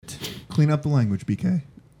Clean up the language, BK.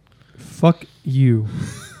 Fuck you.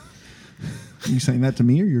 Are you saying that to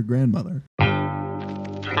me or your grandmother?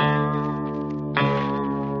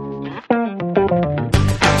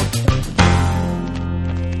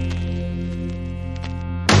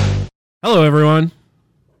 Hello, everyone.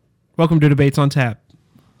 Welcome to Debates on Tap.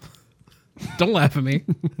 Don't laugh at me.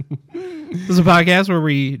 This is a podcast where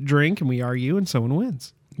we drink and we argue and someone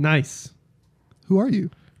wins. Nice. Who are you?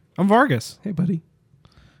 I'm Vargas. Hey, buddy.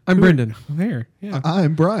 I'm Brendan. There. Yeah.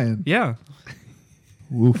 I'm Brian. Yeah.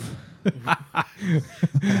 Woof.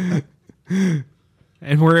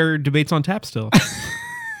 And we're Debates on Tap still.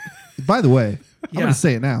 By the way, I'm Yeah. going to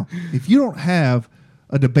say it now. If you don't have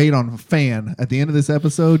a debate on a fan at the end of this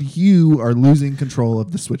episode, you are losing control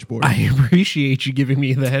of the switchboard. I appreciate you giving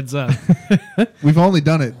me the heads up. We've only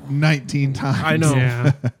done it 19 times. I know.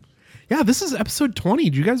 Yeah. Yeah, this is episode 20.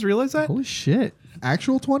 Do you guys realize that? Holy shit.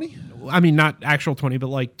 Actual 20? I mean, not actual 20, but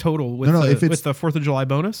like total with, No, the, if it's- with the 4th of July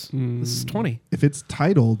bonus. This is 20. If it's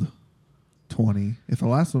titled 20, if the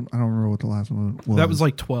last one, I don't remember what the last one was. That was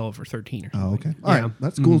like 12 or 13 or something. Oh, okay. All right.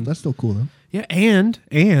 That's cool. That's still cool, though. Yeah,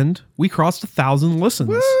 and we crossed 1,000 listens,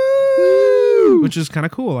 which is kind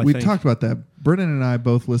of cool, I We think. talked about that. Brennan and I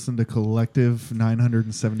both listened to collective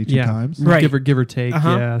 972 Yeah. times. Right. Give or take. Uh-huh.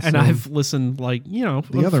 Yeah. And so- I've listened like,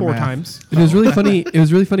 The other 4 math. times. It was really funny. It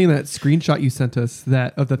was really funny in that screenshot you sent us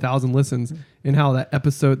that of the 1,000 listens and how that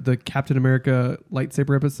episode, the Captain America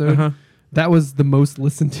lightsaber episode, Uh-huh. that was the most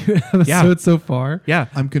listened to episode so far. Yeah.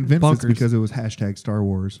 I'm convinced it's Bonkers. because it was hashtag Star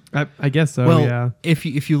Wars. I guess so. Well, yeah. if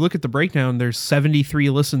you look at the breakdown, there's 73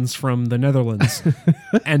 listens from the Netherlands,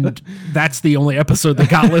 and that's the only episode that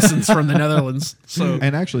got listens from the Netherlands. So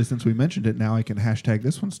And actually, since we mentioned it, now I can hashtag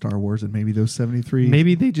this one Star Wars, and maybe those 73.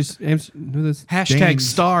 Maybe they just know this. hashtag James.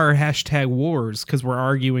 star, hashtag wars, because we're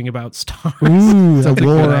arguing about stars. Ooh, It's a that's a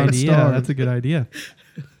war good on idea. stars. That's a good idea.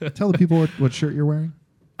 Tell the people what shirt you're wearing.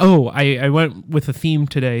 Oh, I went with a theme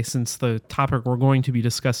today since the topic we're going to be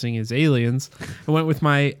discussing is aliens. I went with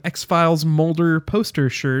my X-Files Mulder poster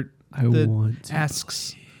shirt I that want to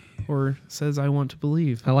asks or says I want to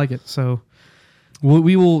believe. I like it. So,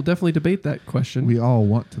 We will definitely debate that question. We all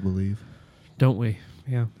want to believe. don't we?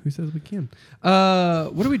 Yeah. Who says we can?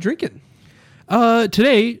 What are we drinking?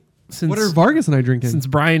 Today, since What are Vargas and I drinking? since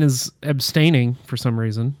Brian is abstaining for some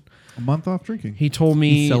reason, A month off drinking. he told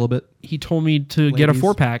me He's celibate. He told me to get a Ladies.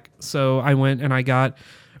 4-pack. So I went and I got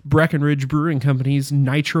Breckenridge Brewing Company's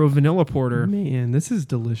Nitro Vanilla Porter. Man, this is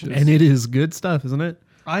delicious. And it is good stuff, isn't it?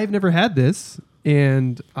 I've never had this,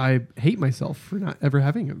 and I hate myself for not ever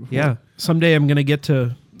having it before. Yeah. Someday I'm going to get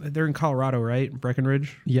to... They're in Colorado, right?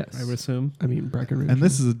 Breckenridge? Yes. I would assume. I mean, Breckenridge. And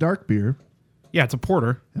this is a dark beer, Yeah, it's a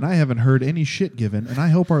porter. and I haven't heard any shit given, and I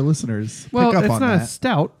hope our listeners well, pick up it's on not a that.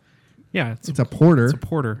 stout. Yeah, It's a porter. it's a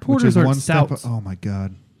porter. which Porters is aren't one step. stouts. Oh my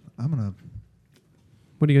god, I'm gonna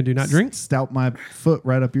What are you gonna do? Not drink? stout my foot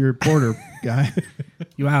right up your porter guy.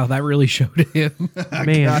 Wow, that really showed him.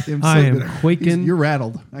 Man, got him so I am good. quaking. You're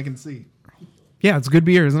rattled. I can see. Yeah, it's good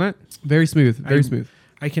beer, isn't it? Very smooth. Very smooth.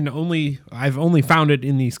 I've only found it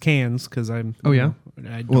in these cans because I'm... Oh, yeah?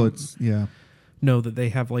 I don't Well, it's yeah. know that they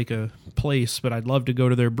have like a place, but I'd love to go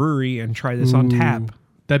to their brewery and try this on tap. Ooh,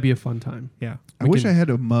 that'd be a fun time. Yeah. I wish I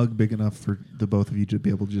had a mug big enough for the both of you to be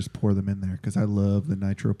able to just pour them in there because I love the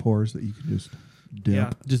nitro pours that you can just dip.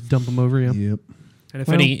 Yeah. Just dump them over. Yeah. Yep. And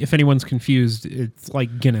Well- if anyone's confused, it's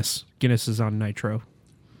like Guinness. Guinness is on nitro.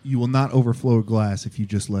 You will not overflow a glass if you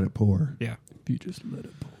just let it pour. Yeah. If you just let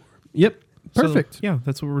it pour. Yep. So, Perfect. yeah,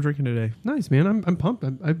 that's what we're drinking today. Nice, man. I'm pumped.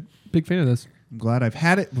 I'm a big fan of this. I'm glad I've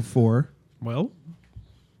had it before. Well,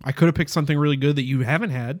 I could have picked something really good that you haven't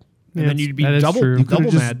had, and Yeah, then you'd be that is double true. You could double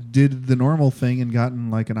have just mad. did the normal thing and gotten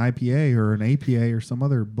like an IPA or an APA or some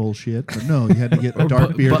other bullshit. But no, you had to get a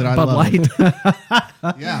dark beer that I Bud love.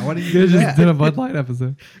 Light, Yeah, what do you You do? guys just that? did a Bud Light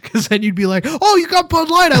episode. because then you'd be like, "Oh, you got Bud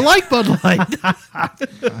Light. I like Bud Light."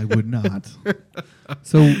 I would not.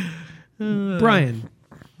 So, Brian,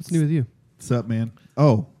 what's new with you? What's up, man?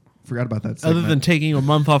 Oh, forgot about that. Other segment. than taking a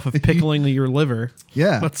month off of pickling your liver,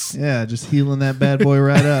 yeah, let's- yeah, just healing that bad boy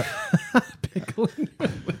right up.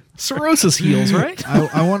 cirrhosis heals, right?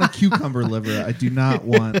 I want a cucumber liver. I do not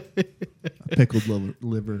want a pickled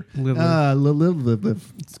liver. Liver.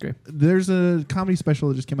 It's great. There's a comedy special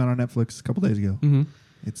that just came out on Netflix a couple days ago. Mm-hmm.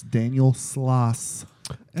 It's Daniel Sloss,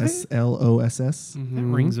 SLOSS. That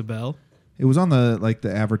rings a bell. It was on the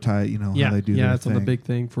the advertise, how Yeah, they do. yeah, their it's on the thing. big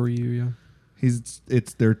thing for you. Yeah.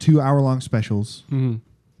 They're 2-hour-long specials. Mm-hmm.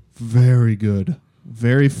 Very good,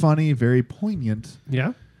 very funny, very poignant,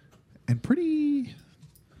 Yeah. and pretty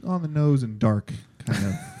on the nose and dark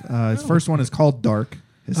kind of. His first one is called Dark.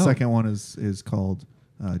 His second one is called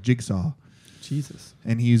Jigsaw. Jesus.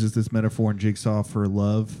 and he uses this metaphor in Jigsaw for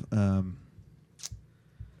love. And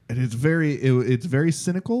it's very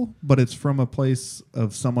cynical, but it's from a place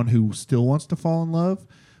of someone who still wants to fall in love,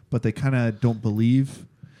 but they kind of don't believe.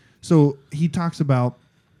 So he talks about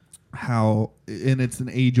how, and it's an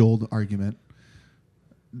age-old argument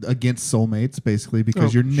against soulmates, basically,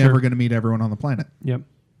 because you're never going to meet everyone on the planet. Yep.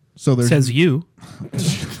 So there's Says you.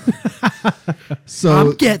 so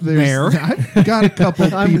I'm getting there's- there. I've got a couple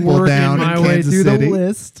people down in Kansas City.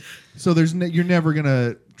 list. So you're never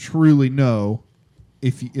gonna truly know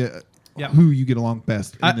if who you get along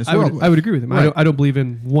best in this world with. I would agree with him. Right. I don't believe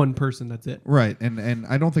in one person. That's it. Right, and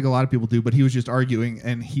I don't think a lot of people do, but he was just arguing,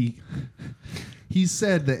 and he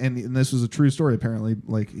said that, and this was a true story apparently.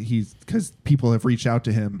 Like because people have reached out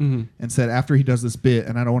to him and said after he does this bit,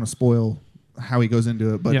 and I don't want to spoil how he goes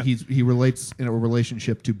into it, but he relates in a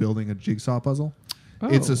relationship to building a jigsaw puzzle. Oh.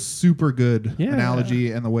 It's a super good Yeah.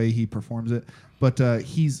 analogy and the way he performs it, but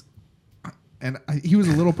he was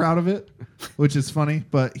a little proud of it, which is funny,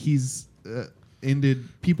 but he's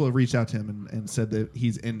people have reached out to him and said that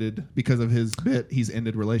he's ended because of his bit. He's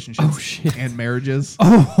ended relationships and marriages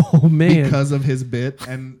Oh man. because of his bit,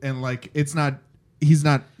 and like he's not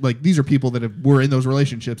like, these are people that were in those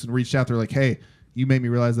relationships and reached out. They're like, hey, you made me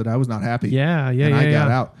realize that I was not happy. And I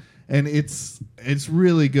got out, and it's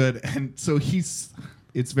really good. And so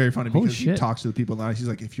it's very funny because he talks to the people now. He's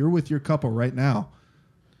like, if you're with your couple right now,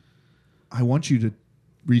 I want you to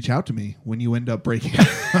reach out to me when you end up breaking up.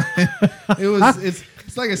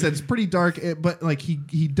 It's like I said, it's pretty dark, but like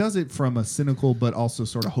he does it from a cynical but also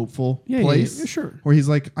sort of hopeful place. Yeah, sure. Where he's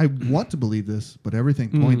like, I want to believe this, but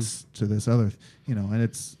everything points to this other,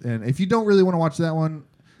 and if you don't really want to watch that one,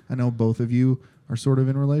 I know both of you are sort of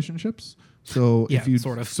in relationships. So Yeah, if you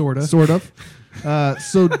sort of. so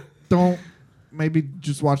don't maybe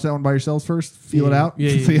just watch that one by yourselves first, feel it out, Yeah,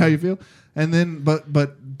 see how you feel. And then,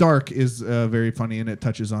 but Dark is very funny, and it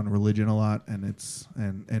touches on religion a lot, and it's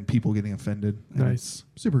and people getting offended. And Nice.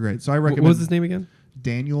 it's super great. So I recommend. What was his name again?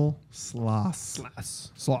 Daniel Sloss.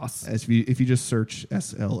 Sloss. If you just search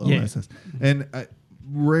SLOSS, and I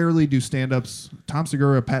rarely do stand-ups. Tom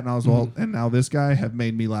Segura, Patton Oswalt, and now this guy have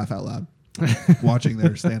made me laugh out loud watching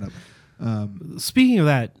their stand-up. Speaking of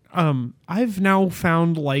that, I've now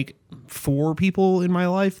found like 4 people in my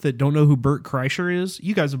life that don't know who Bert Kreischer is.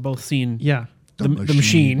 You guys have both seen Yeah. the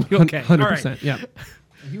Machine. Okay, 100%. all right. Yeah.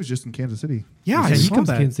 He was just in Kansas City. Yeah, I he saw comes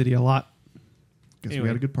to that. Kansas City a lot. Guess Anyway. we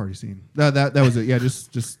had a good party scene. That was it. Yeah,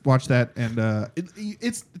 just watch that, and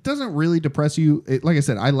it doesn't really depress you. Like I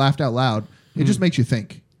said, I laughed out loud. It just makes you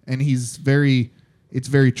think, and it's very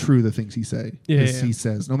true the things he say. Yeah. He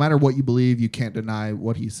says no matter what you believe, you can't deny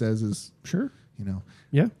what he says is. Sure.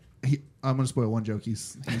 Yeah. I'm gonna spoil one joke.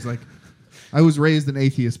 He's like, I was raised an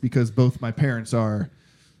atheist because both my parents are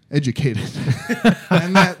educated,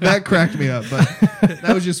 and that cracked me up. But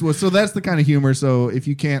that was just so that's the kind of humor. So if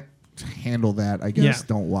you can't handle that, I guess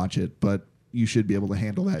don't watch it. But you should be able to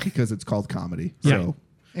handle that because it's called comedy. Yeah. So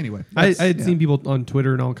anyway, I had seen people on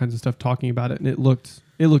Twitter and all kinds of stuff talking about it, and it looks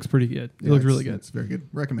pretty good. It looked really good. It's very good.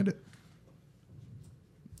 Recommend it.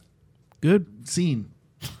 Good. Scene.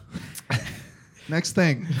 Next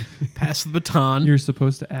thing. Pass the baton. You're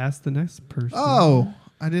supposed to ask the next person. Oh,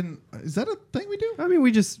 I didn't. Is that a thing we do? I mean,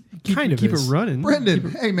 we just keep it running.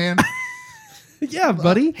 Brendan, hey man. Yeah,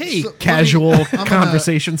 buddy. Hey, So, casual I'm gonna-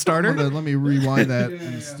 conversation starter. Let me rewind that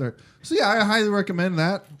and start. So yeah, I highly recommend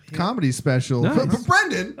that comedy special. Nice. But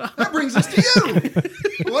Brendan, that brings us to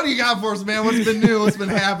you. What do you got for us, man? What's been new? What's been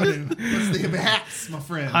happening? What's the hats, my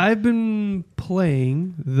friend? I've been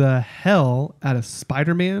playing the hell out of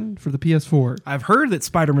Spider-Man for the PS4. I've heard that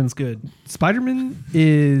Spider-Man's good. Spider-Man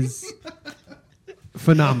is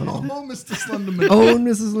phenomenal. Oh, Mr. Slenderman. Oh,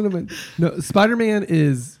 Mrs. Lindemann. No, Spider-Man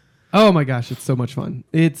is. Oh my gosh, it's so much fun.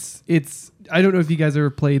 It's. I don't know if you guys ever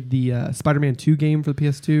played the Spider-Man 2 game for the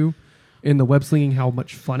PS2 and the web slinging. How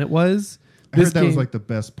much fun it was. I heard that was like the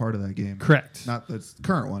best part of that game. Correct. Not the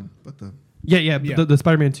current one, but the. Yeah. The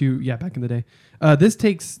Spider-Man 2. Yeah, back in the day. This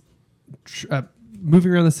takes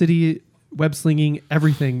moving around the city, web slinging,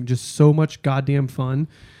 everything. Just so much goddamn fun.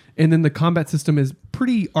 And then the combat system is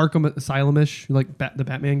pretty Arkham Asylum-ish, like the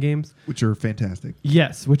Batman games. Which are fantastic.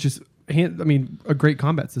 Yes, which is, a great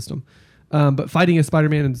combat system. But fighting as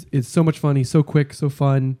Spider-Man is so much fun. He's so quick, so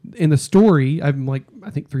fun. In the story, I'm like, I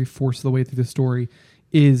think 3/4 of the way through the story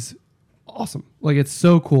is awesome. Like, it's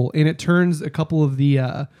so cool. And it turns a couple of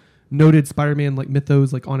the noted Spider-Man like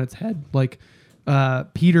mythos like on its head. Like,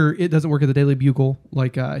 Peter, it doesn't work at the Daily Bugle.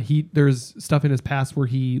 Like, there's stuff in his past where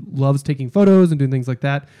he loves taking photos and doing things like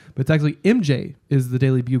that. But it's actually MJ is the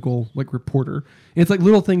Daily Bugle like reporter. And it's like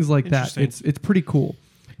little things like that. Interesting. It's pretty cool.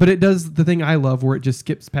 But it does the thing I love where it just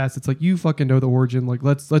skips past. It's like, you fucking know the origin. Like,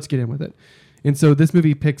 let's get in with it. And so this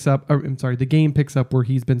movie picks up, the game picks up where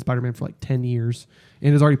he's been Spider-Man for like 10 years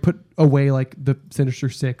and has already put away like the Sinister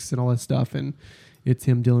Six and all that stuff. And it's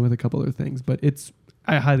him dealing with a couple other things. But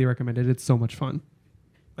I highly recommend it. It's so much fun.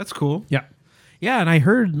 That's cool. Yeah. Yeah, and I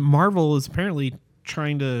heard Marvel is apparently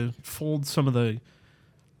trying to fold some of the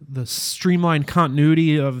streamlined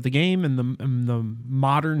continuity of the game and the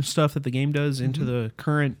modern stuff that the game does into the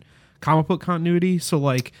current comic book continuity. So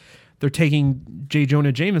like they're taking J.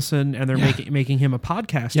 Jonah Jameson and they're making him a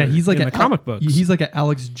podcaster. Yeah, he's like in the comic books. He's like an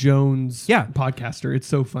Alex Jones podcaster. It's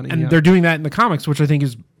so funny. And they're doing that in the comics, which I think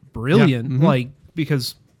is brilliant. Yeah. Like,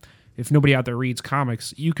 because if nobody out there reads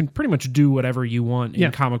comics, you can pretty much do whatever you want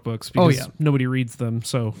in comic books because nobody reads them.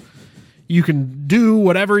 So you can do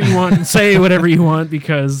whatever you want and say whatever you want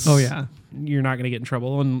because you're not going to get in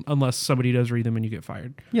trouble unless somebody does read them and you get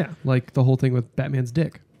fired. Yeah, like the whole thing with Batman's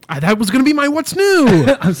dick. That was going to be my what's new.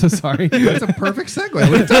 I'm so sorry. That's a perfect segue. What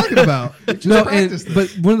are you talking about? But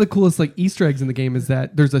one of the coolest like Easter eggs in the game is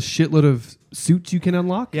that there's a shitload of suits you can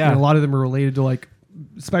unlock. Yeah. And a lot of them are related to like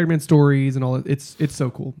Spider-Man stories and all that. It's so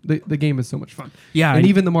cool. The game is so much fun. Yeah. And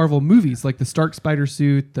even the Marvel movies, like the Stark Spider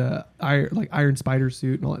suit, the Iron Spider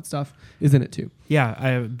suit and all that stuff is in it too.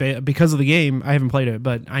 Yeah. Because of the game, I haven't played it,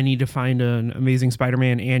 but I need to find an Amazing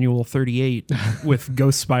Spider-Man Annual 38 with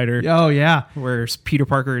Ghost Spider. Oh, yeah. Where Peter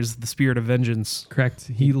Parker is the spirit of vengeance. Correct.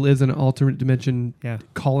 He lives in an alternate dimension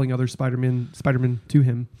calling other Spider-Man to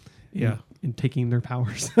him. And taking their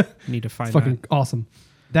powers. Need to find it's fucking awesome.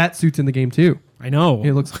 That suit's in the game too. I know.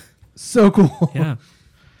 It looks so cool. Yeah.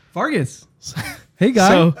 Vargas. Hey,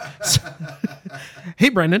 guy. Hey,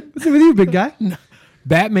 Brendan. What's up with you, big guy?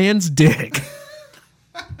 Batman's dick.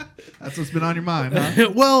 That's what's been on your mind,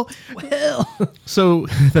 huh? Well. So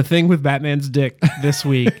the thing with Batman's dick this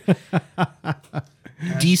week,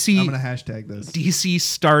 DC. I'm gonna hashtag this. DC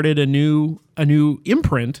started a new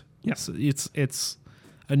imprint. Yes, it's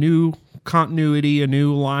a new continuity, a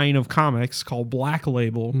new line of comics called Black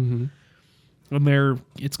Label. Mm-hmm. And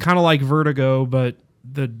it's kind of like Vertigo, but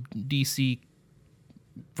the DC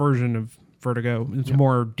version of Vertigo. It's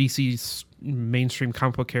more DC's mainstream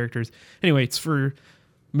comic book characters. Anyway, it's for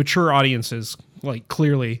mature audiences, like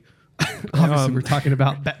clearly. Obviously, we're talking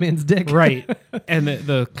about Batman's dick. Right. And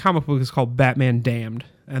the comic book is called Batman Damned.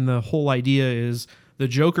 And the whole idea is the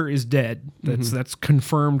Joker is dead. That's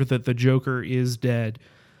confirmed that the Joker is dead.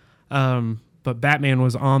 But Batman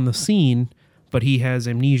was on the scene, but he has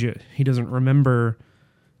amnesia. He doesn't remember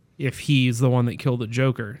if he's the one that killed the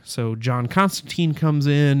Joker. So John Constantine comes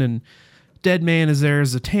in, and Deadman is there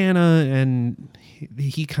as Zatanna, and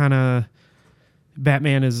he kind of...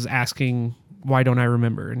 Batman is asking, why don't I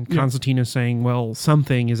remember? And Constantine is saying, well,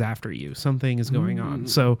 something is after you. Something is going on.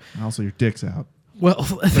 So also, your dick's out. Well,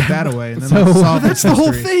 put that away, and then that's the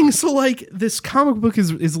whole thing. So, like, this comic book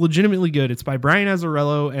is legitimately good. It's by Brian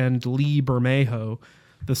Azzarello and Lee Bermejo,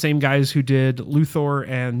 the same guys who did Luthor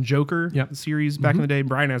and Joker series back in the day.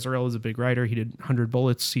 Brian Azzarello is a big writer. He did 100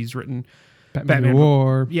 Bullets. He's written Batman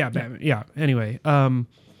War. Yeah, Batman. Yeah. Anyway,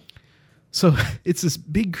 so it's this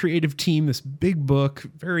big creative team, this big book,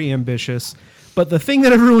 very ambitious. But the thing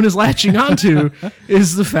that everyone is latching onto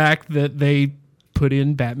is the fact that they put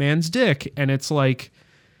in Batman's dick, and it's like,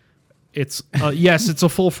 it's yes, it's a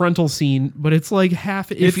full frontal scene, but it's like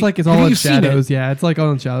half. It's all in shadows. Yeah, it's like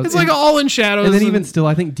all in shadows. It's like all in shadows. And then even still,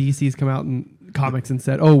 I think DC's come out in comics and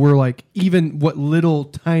said, "Oh, we're like even what little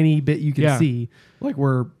tiny bit you can see, like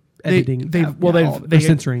we're editing. They're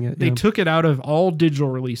censoring it. They took it out of all digital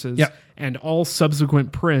releases and all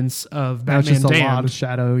subsequent prints of Batman Damned. Just a lot of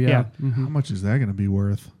shadow. Yeah. How much is that going to be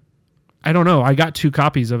worth? I don't know. I got 2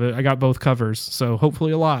 copies of it. I got both covers, so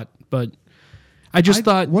hopefully a lot. But I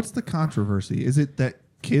thought, what's the controversy? Is it that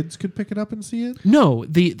kids could pick it up and see it? No,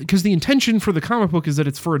 because the intention for the comic book is that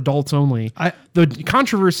it's for adults only. The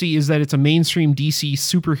controversy is that it's a mainstream DC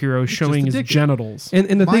superhero showing his genitals.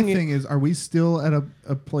 And the thing is, are we still at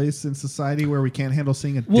a place in society where we can't handle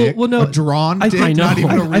seeing a dick? Well, no, a drawn dick, not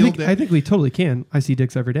even a real dick? I think we totally can. I see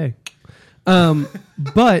dicks every day.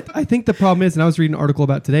 But I think the problem is, and I was reading an article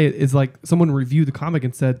about today, is like someone reviewed the comic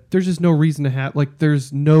and said there's just no reason to have, like,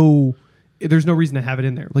 there's no reason to have it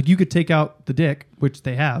in there. Like, you could take out the dick, which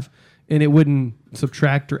they have, and it wouldn't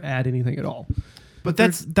subtract or add anything at all. But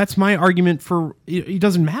that's my argument for it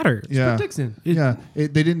doesn't matter. Just put dicks in. They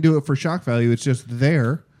didn't do it for shock value. It's just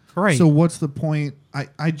there. Right. So what's the point?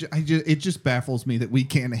 It just baffles me that we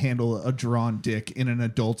can't handle a drawn dick in an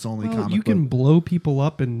adults only comic book. You can blow people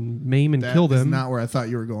up and maim and kill them. That's not where I thought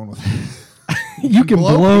you were going with it. you can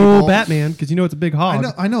blow Batman because you know it's a big hog.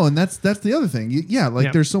 I know, and that's the other thing.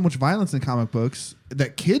 There's so much violence in comic books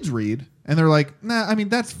that kids read, and they're like, nah, I mean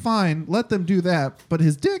that's fine, let them do that, but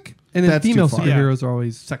his dick. And then female superheroes are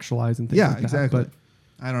always sexualized and things like that. Exactly. But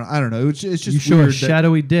I don't know. It's just you show a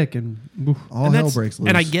shadowy dick and all hell breaks loose.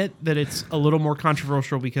 And I get that it's a little more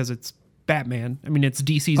controversial because it's Batman. I mean, it's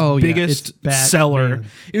DC's biggest seller.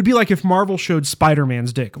 It would be like if Marvel showed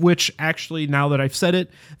Spider-Man's dick, which actually, now that I've said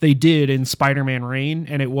it, they did in Spider-Man Reign,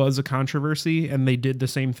 and it was a controversy, and they did the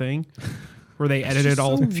same thing where they edited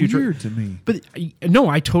all so future. Weird to me. But no,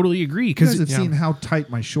 I totally agree. You guys have seen how tight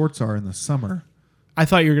my shorts are in the summer. I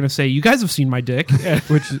thought you were going to say, you guys have seen my dick.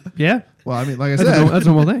 Which, yeah. Well, I mean, like I said. That's a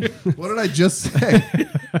normal thing. What did I just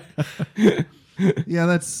say? Yeah,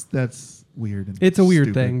 that's weird. It's a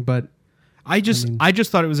weird thing, but... I just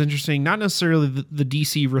thought it was interesting, not necessarily the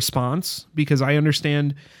DC response, because I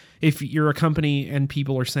understand if you're a company and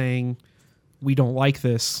people are saying, we don't like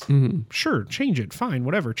this, sure, change it, fine,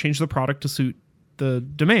 whatever. Change the product to suit the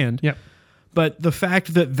demand. Yep. But the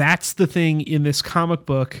fact that that's the thing in this comic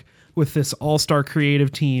book with this all-star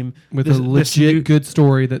creative team with a legit good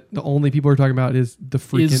story that the only people are talking about is the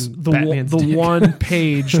freaking Batman's dick. One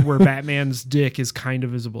page where Batman's dick is kind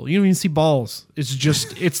of visible. You don't even see balls.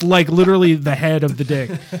 It's like literally the head of the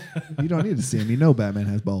dick. You don't need to see him. You know Batman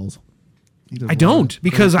has balls. I don't,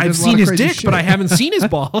 because I've seen his dick, but I haven't seen his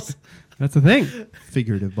balls. That's the thing.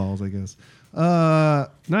 Figurative balls, I guess.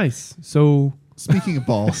 Nice. So speaking of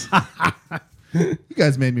balls, you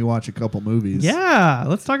guys made me watch a couple movies. Yeah,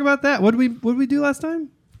 let's talk about that. What did we do last time?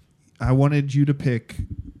 I wanted you to pick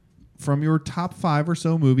from your top 5 or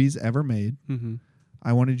so movies ever made. Mm-hmm.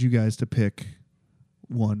 I wanted you guys to pick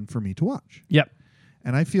one for me to watch. Yep.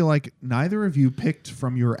 And I feel like neither of you picked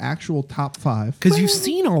from your actual top 5 because you've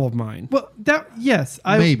seen all of mine. Well,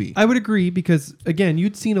 maybe I would agree because again,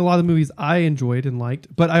 you'd seen a lot of the movies I enjoyed and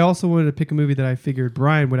liked, but I also wanted to pick a movie that I figured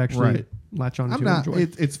Brian would actually latch on to and enjoy.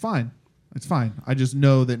 It's fine. It's fine. I just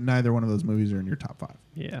know that neither one of those movies are in your top 5.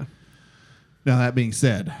 Yeah. Now, that being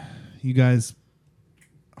said, you guys...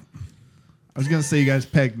 I was going to say you guys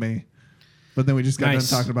pegged me, but then we just got done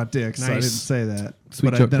talking about dicks, so I didn't say that.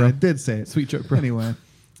 Sweet joke, bro. I did say it. Sweet joke, bro. Anyway,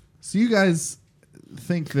 so you guys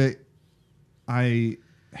think that I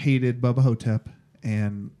hated Bubba Hotep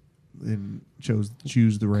and choose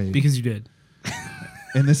the rave. Because you did.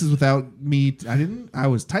 And this is without me. I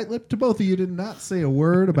was tight-lipped to both of you. Did not say a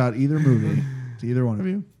word about either movie to either one of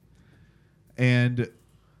you. And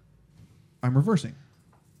I'm reversing.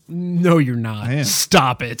 No, you're not. I am.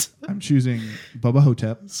 Stop it. I'm choosing Bubba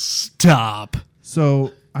Hotep. Stop.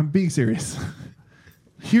 So I'm being serious.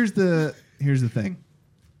 Here's the thing.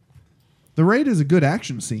 The raid is a good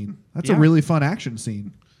action scene. That's a really fun action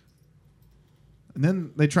scene. And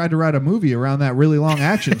then they tried to write a movie around that really long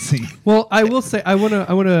action scene. Well, I will say I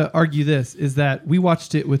wanna argue this is that we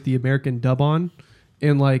watched it with the American dub on,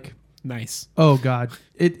 and like nice. Oh God,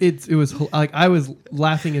 it was like I was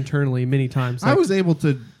laughing internally many times. Like, I was able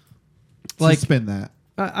to spin that.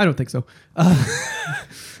 I don't think so.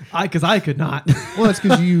 Because I could not. Well, that's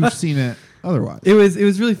because you've seen it otherwise. It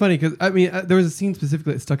was really funny because I mean there was a scene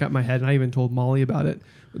specifically that stuck out in my head, and I even told Molly about it.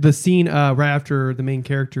 The scene right after the main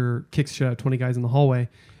character kicks shit out of 20 guys in the hallway,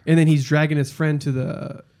 and then he's dragging his friend to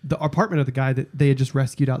the apartment of the guy that they had just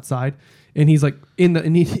rescued outside, and he's like in the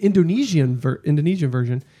Indonesian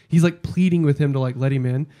version, he's like pleading with him to like let him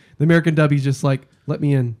in. The American dub, he's just like, "Let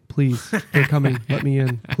me in, please. They're coming. Let me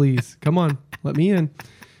in, please. Come on, let me in."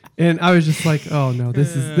 And I was just like, "Oh no,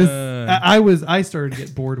 this is this." I started to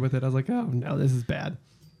get bored with it. I was like, "Oh no, this is bad."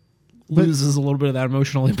 Loses a little bit of that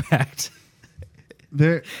emotional impact.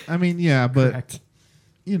 But Correct.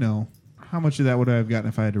 You know, how much of that would I have gotten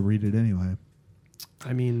if I had to read it anyway?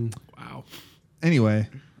 I mean, wow. Anyway,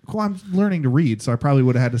 well, I'm learning to read, so I probably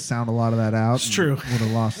would have had to sound a lot of that out. It's true. Would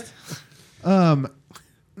have lost.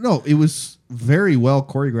 No, it was very well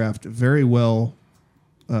choreographed, very well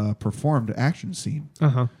performed action scene.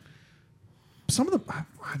 Some of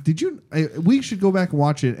the we should go back and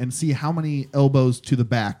watch it and see how many elbows to the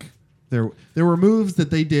back there were moves that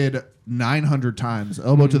they did 900 times.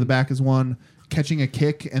 Elbow to the back is one. Catching a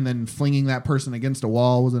kick and then flinging that person against a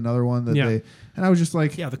wall was another one that they. And I was just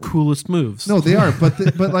like, the coolest moves. No, they are, but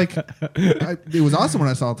it was awesome when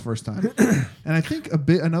I saw it the first time. And I think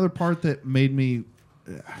another part that made me,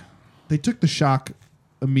 they took the shock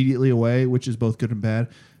immediately away, which is both good and bad.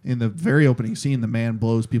 In the very opening scene, the man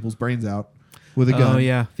blows people's brains out with a gun. Oh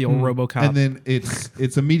yeah, the old RoboCop. And then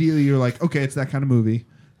it's immediately you're like, okay, it's that kind of movie.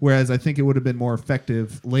 Whereas I think it would have been more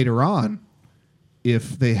effective later on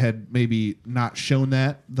if they had maybe not shown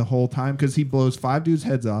that the whole time, because he blows 5 dudes'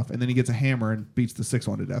 heads off and then he gets a hammer and beats the 6th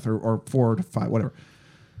one to death, or 4 to 5, whatever.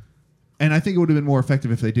 And I think it would have been more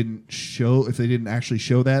effective if they didn't actually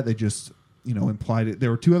show that. They just, implied it.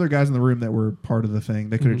 There were 2 other guys in the room that were part of the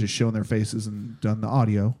thing. They could have just shown their faces and done the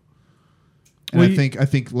audio. And I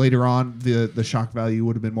think later on the shock value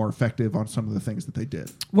would have been more effective on some of the things that they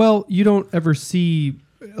did. Well, you don't ever see.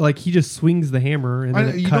 Like he just swings the hammer, and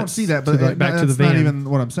then you don't see that, but back to the van. Not even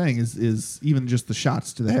what I'm saying is even just the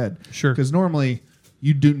shots to the head. Sure, because normally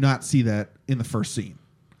you do not see that in the first scene.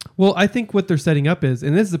 Well, I think what they're setting up is,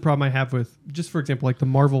 and this is the problem I have with, just for example, like the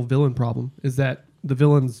Marvel villain problem, is that the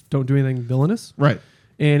villains don't do anything villainous, right?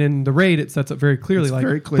 And in the Raid, it sets up very clearly, it's like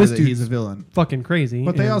very clear that he's a villain, fucking crazy.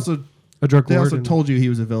 But they also a drug lord. They also told you he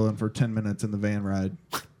was a villain for 10 minutes in the van ride.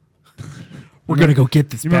 We're going to go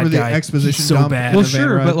get this bad guy. Remember the exposition so bad. Well,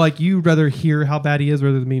 sure, but like you'd rather hear how bad he is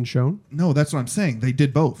rather than being shown? No, that's what I'm saying. They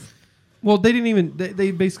did both. Well, they didn't even...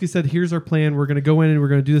 They basically said, here's our plan. We're going to go in and we're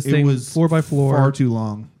going to do this thing floor by floor. Far too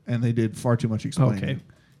long, and they did far too much explaining. Okay.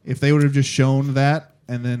 If they would have just shown that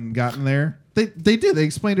and then gotten there... They did. They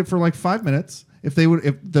explained it for like 5 minutes. If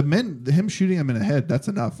him shooting him in the head, that's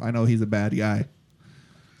enough. I know he's a bad guy.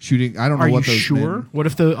 Shooting, I don't know what those sure? men, what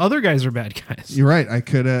if the other guys are bad guys? You're right.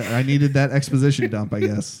 I needed that exposition dump, I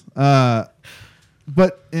guess.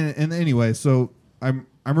 But anyway, so I'm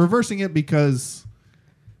reversing it because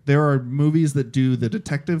there are movies that do the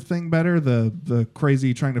detective thing better, the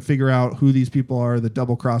crazy trying to figure out who these people are, the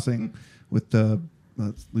double crossing with the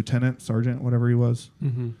lieutenant, sergeant, whatever he was.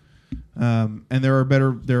 Mm-hmm. And there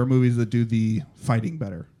are movies that do the fighting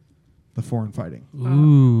better. The foreign fighting.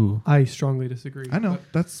 Ooh. I strongly disagree. I know.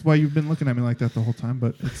 That's why you've been looking at me like that the whole time,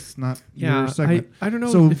 but it's not your segment. I don't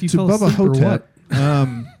know so if you to fell Bubba asleep or Hotep,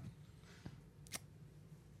 what.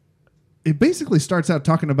 it basically starts out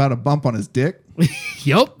talking about a bump on his dick.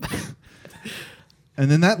 Yep. And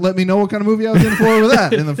then that let me know what kind of movie I was in for with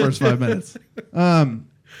that in the first 5 minutes.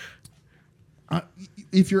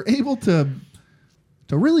 If you're able to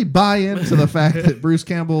really buy into the fact that Bruce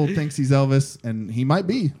Campbell thinks he's Elvis, and he might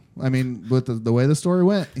be. I mean, with the way the story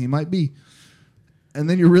went, he might be. And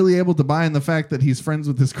then you're really able to buy in the fact that he's friends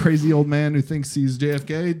with this crazy old man who thinks he's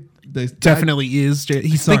JFK. Definitely is.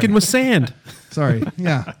 He's thinking with sand. Sorry.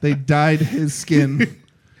 Yeah. They dyed his skin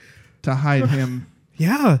to hide him.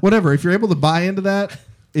 Yeah. Whatever. If you're able to buy into that,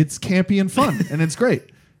 it's campy and fun, and it's great.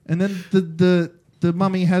 And then the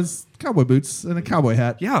mummy has cowboy boots and a cowboy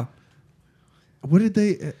hat. Yeah. What did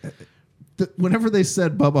they... whenever they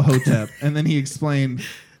said Bubba Hotep, and then he explained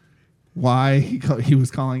why he was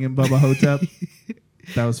calling him Bubba Hotep,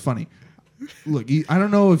 that was funny. Look, I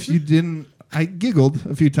don't know if you didn't... I giggled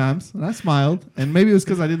a few times, and I smiled, and maybe it was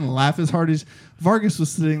because I didn't laugh as hard as... Vargas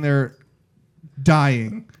was sitting there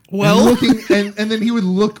dying. Well... And looking, and then he would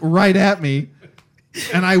look right at me,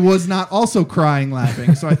 and I was not also crying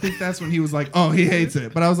laughing. So I think that's when he was like, oh, he hates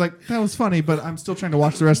it. But I was like, that was funny, but I'm still trying to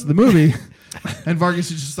watch the rest of the movie. And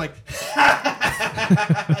Vargas is just like...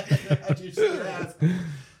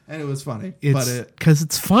 And it was funny. Because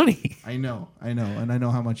it's funny. I know. And I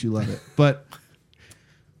know how much you love it. But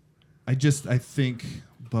I think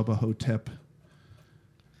Bubba Hotep,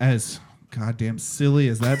 as goddamn silly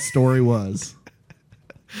as that story was,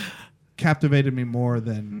 captivated me more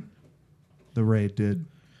than The Raid did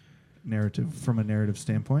from a narrative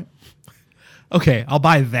standpoint. Okay, I'll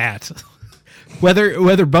buy that. Whether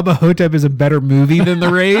Bubba Hotep is a better movie than The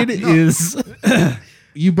Raid is...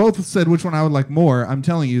 You both said which one I would like more. I'm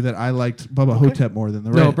telling you that I liked Bubba Hotep more than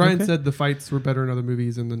The Raid. No, Brian said the fights were better in other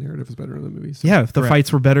movies and the narrative was better in other movies. So. Yeah, if the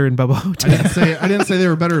fights were better in Bubba Hotep. I didn't say they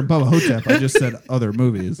were better in Bubba Hotep. I just said other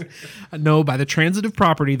movies. No, by the transitive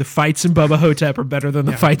property, the fights in Bubba Hotep are better than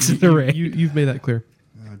the fights in The Raid. You've made that clear.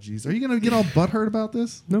 Oh, jeez. Are you going to get all butthurt about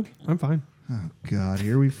this? No, I'm fine. Oh, God.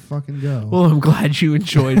 Here we fucking go. Well, I'm glad you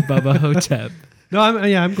enjoyed Bubba Hotep. No,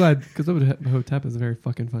 I'm glad, because Bubba Hotep is a very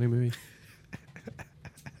fucking funny movie.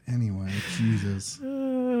 Anyway, Jesus.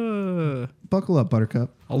 Buckle up,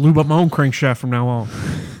 Buttercup. I'll lube up my own crankshaft from now on.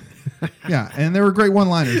 Yeah, and there were great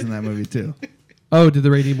one-liners in that movie, too. Oh, did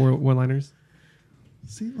The Raid need more one-liners?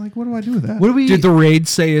 See, like, what do I do with that? Did The Raid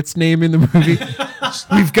say its name in the movie?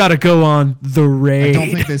 We've got to go on The Raid. I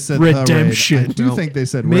don't think they said Redemption. The Raid. I do think they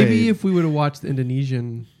said Maybe Raid. if we would have watched the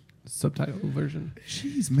Indonesian subtitle version.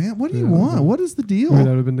 Jeez, man, what do you want? What is the deal? Maybe that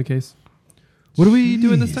would have been the case. What are we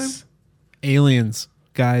doing this time? Aliens,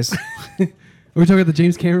 guys. Are we talking about the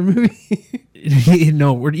James Cameron movie?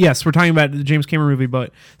 No, we're talking about the James Cameron movie,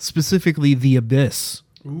 but specifically The Abyss.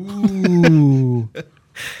 Ooh.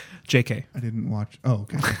 JK. I didn't watch. Oh,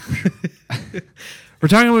 okay. We're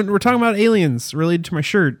talking about aliens related to my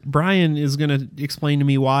shirt. Brian is going to explain to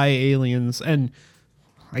me why aliens, and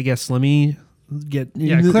I guess let me get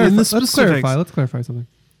in the specifics. Let's clarify something.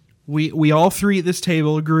 We all three at this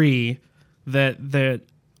table agree that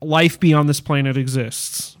life beyond this planet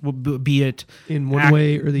exists, be it in one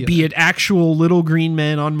way or the other. Be it actual little green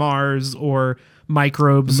men on Mars or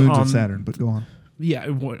microbes the moons on of Saturn. But go on. Yeah.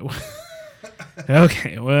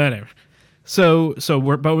 Okay. Whatever. So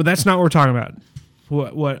but that's not what we're talking about.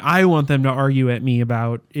 What I want them to argue at me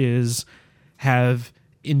about is have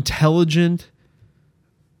intelligent,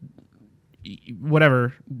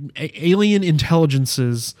 alien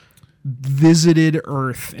intelligences visited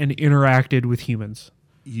Earth and interacted with humans.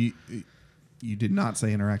 You did not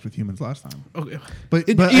say interact with humans last time. Okay. But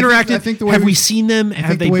interacted. I think the way have we seen them?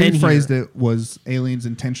 Have they been here? The way we phrased it was aliens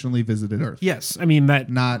intentionally visited Earth. Yes, I mean that.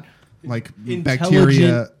 Not like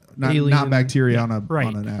bacteria. Not bacteria on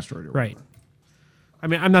an asteroid. Or right. I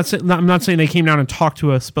mean, I'm not saying they came down and talked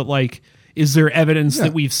to us, but like, is there evidence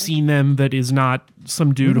that we've seen them that is not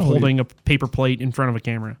some dude holding a paper plate in front of a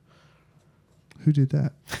camera? Who did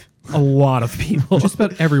that? A lot of people. Just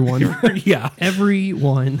about everyone. Yeah.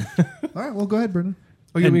 Everyone. All right, well, go ahead, Brendan.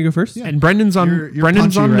 Oh, you want me to go first? Yeah. And Brendan's on you're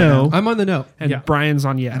Brendan's on no. I'm on the no. And Brian's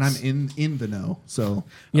on yes. And I'm in the no. So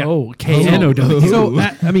Oh, KNOW. So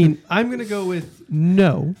I mean, I'm going to go with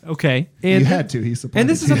no. Okay. And you had to. He's surprised. And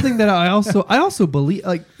this is something that I also believe,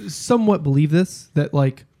 like somewhat believe this, that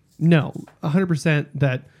like no, 100%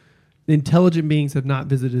 that intelligent beings have not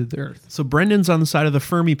visited the Earth. So Brendan's on the side of the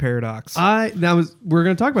Fermi paradox. We're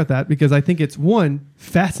going to talk about that because I think it's one,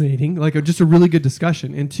 fascinating, like just a really good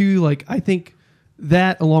discussion, and two, like I think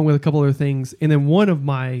that along with a couple other things, and then one of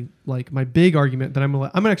my big argument that I'm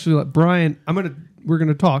gonna actually let Brian. We're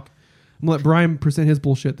gonna talk. I'm gonna let Brian present his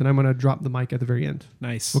bullshit. Then I'm gonna drop the mic at the very end.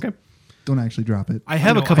 Nice. Okay. Don't actually drop it. I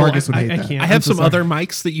have a couple. I can't. I have some other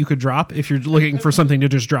mics that you could drop if you're looking for something to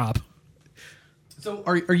just drop. So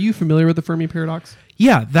are you familiar with the Fermi paradox?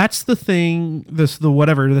 Yeah, that's the thing.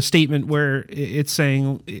 The statement where it's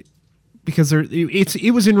saying because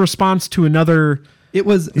it was in response to another. He's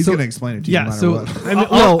going to explain it to you. Yeah, no matter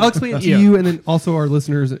what. I'll explain it to you and then also our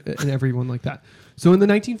listeners and everyone like that. So in the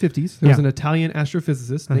 1950s, there was an Italian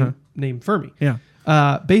astrophysicist named Fermi.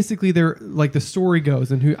 Yeah. Basically, they're like the story goes,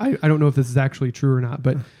 and I don't know if this is actually true or not,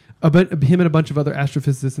 but him and a bunch of other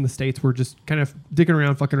astrophysicists in the States were just kind of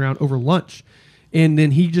fucking around over lunch, and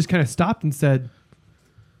then he just kind of stopped and said,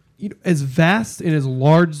 as vast and as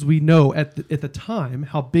large as we know at the time,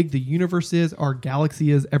 how big the universe is, our galaxy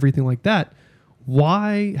is, everything like that.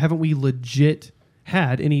 Why haven't we legit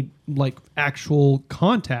had any like actual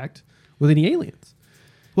contact with any aliens?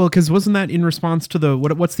 Well, because wasn't that in response to the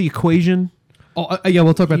what's the equation? Oh, yeah,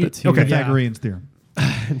 we'll talk about that too. Okay, Pythagorean theorem.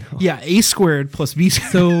 No. Yeah, a squared plus b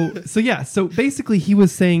squared. So basically, he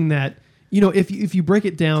was saying that if you break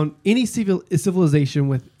it down, any civilization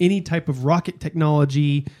with any type of rocket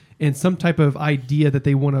technology and some type of idea that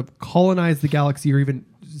they want to colonize the galaxy or even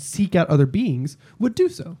seek out other beings would do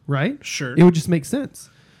so, right? Sure. It would just make sense.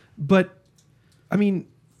 But, I mean,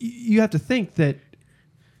 you have to think that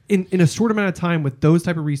in a short amount of time with those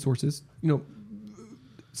type of resources,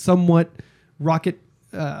 somewhat rocket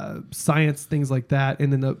science, things like that,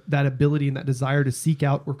 and then that ability and that desire to seek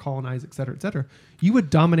out or colonize, et cetera, you would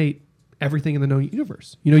dominate everything in the known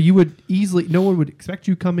universe. You would easily, no one would expect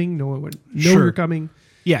you coming, no one would know you're coming.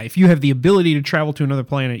 Yeah, if you have the ability to travel to another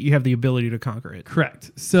planet, you have the ability to conquer it.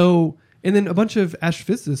 Correct. So, and then a bunch of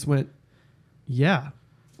astrophysicists went, yeah,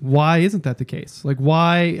 why isn't that the case? Like,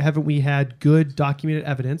 why haven't we had good documented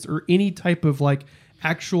evidence or any type of like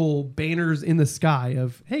actual banners in the sky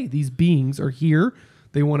of, hey, these beings are here.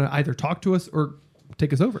 They want to either talk to us or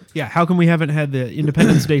take us over. Yeah, how come we haven't had the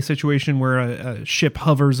Independence Day situation where a ship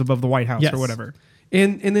hovers above the White House or whatever?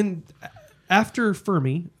 And then after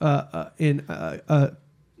Fermi, a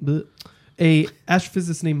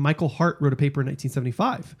astrophysicist named Michael Hart wrote a paper in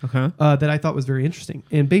 1975 that I thought was very interesting.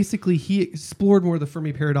 And basically, he explored more of the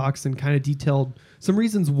Fermi paradox and kind of detailed some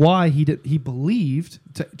reasons why he believed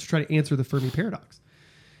to try to answer the Fermi paradox.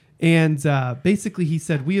 And basically, he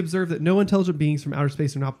said, we observe that no intelligent beings from outer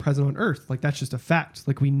space are now present on Earth. Like, that's just a fact.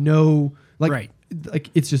 Like, we know, like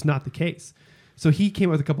it's just not the case. So he came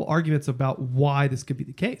up with a couple arguments about why this could be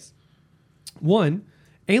the case. One,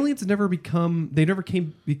 aliens never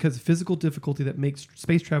came because of physical difficulty that makes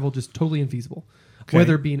space travel just totally infeasible,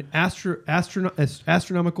 whether it be an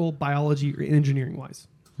astronomical, biology, or engineering wise,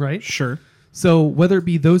 right? Sure. So whether it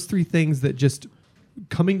be those three things that just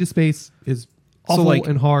coming to space is awful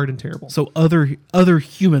and hard and terrible. So other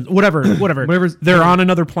humans, whatever, they're on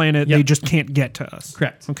another planet, they just can't get to us.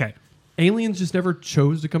 Correct. Okay. aliens just never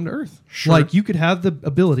chose to come to Earth. Sure. Like you could have the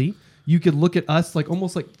ability, you could look at us like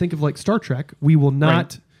almost like think of like Star Trek. We will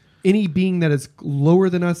not any being that is lower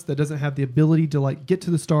than us that doesn't have the ability to like get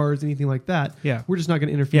to the stars, anything like that. Yeah. We're just not going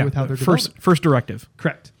to interfere with how they're first directive.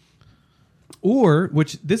 Correct. Or,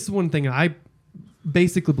 which this is one thing I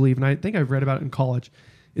basically believe, and I think I've read about it in college,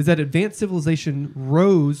 is that advanced civilization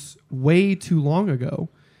rose way too long ago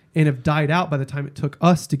and have died out by the time it took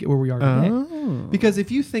us to get where we are today. Oh. Because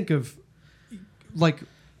if you think of like...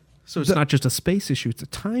 So it's not just a space issue, it's a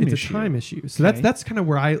time issue. It's a time issue. So that's kind of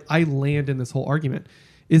where I land in this whole argument,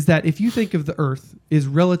 is that if you think of the Earth is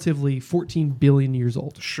relatively 14 billion years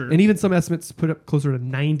old. Sure. And even some estimates put up closer to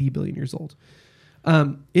 90 billion years old.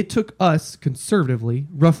 It took us conservatively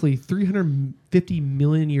roughly 350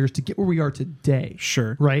 million years to get where we are today.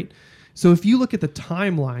 Sure. Right? So if you look at the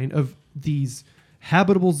timeline of these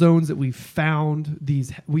habitable zones that we've found,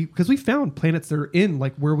 because we found planets that are in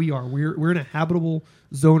like where we are. We're in a habitable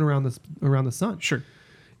zone around the sun. Sure.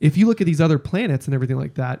 If you look at these other planets and everything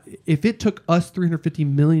like that, if it took us 350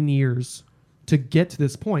 million years to get to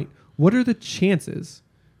this point, what are the chances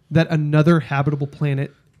that another habitable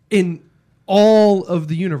planet in all of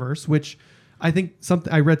the universe, which I think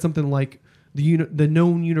I read something like the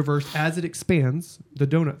known universe as it expands, the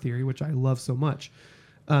donut theory, which I love so much.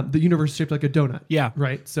 The universe is shaped like a donut. Yeah.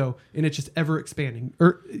 Right. So, and it's just ever expanding.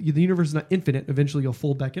 The universe is not infinite. Eventually, you'll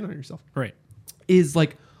fold back in on yourself. Right. Is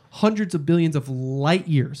like hundreds of billions of light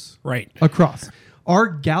years. Right. Across. Our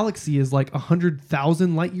galaxy is like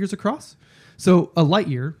 100,000 light years across. So a light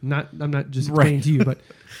year, I'm not just explaining to you, but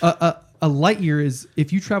a light year is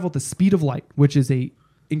if you travel at the speed of light, which is a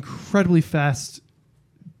incredibly fast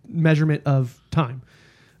measurement of time.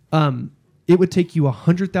 It would take you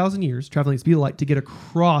 100,000 years traveling at the speed of light to get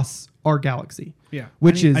across our galaxy. Yeah.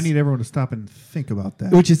 I need everyone to stop and think about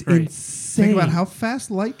that. Which is insane. Think about how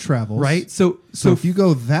fast light travels. Right? So if you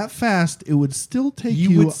go that fast, it would still take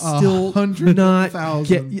you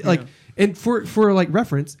 100,000. Like, and for like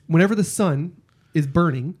reference, whenever the sun is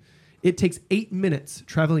burning, it takes 8 minutes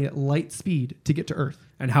traveling at light speed to get to Earth.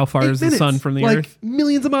 And how far is the sun from the Earth?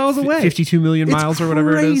 Millions of miles away. 52 million miles or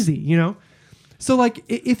whatever it is. Crazy, you know? So like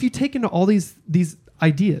if you take into all these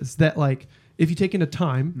ideas that like if you take into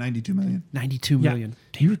time 92 million. 92 million.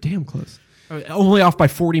 You were damn close. Only off by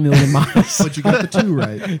 40 million miles. But you got the 2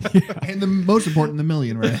 right. Yeah. And the most important, the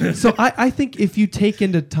million right. So I think if you take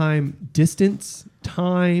into time distance,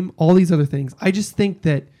 time, all these other things, I just think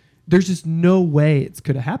that there's just no way it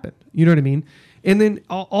could have happened. You know what I mean? And then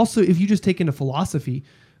also if you just take into philosophy,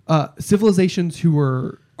 civilizations who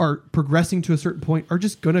are progressing to a certain point are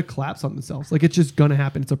just going to collapse on themselves. Like it's just going to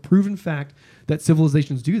happen. It's a proven fact that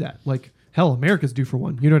civilizations do that. Like hell, America's due for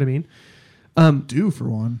one. You know what I mean? Due for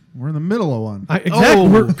one. We're in the middle of one. Exactly.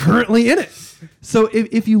 We're currently in it. So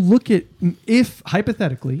if you look at,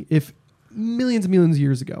 hypothetically, if millions and millions of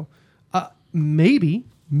years ago, maybe,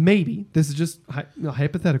 this is just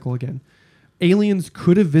hypothetical again, aliens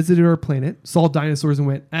could have visited our planet, saw dinosaurs and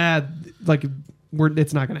went,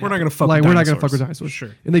 it's not going to happen. We're not going to fuck with dinosaurs. We're not going to fuck with dinosaurs. Sure.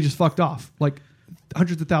 And they just fucked off like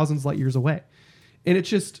hundreds of thousands light years away. And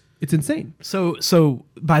it's insane. So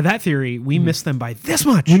by that theory, we missed them by this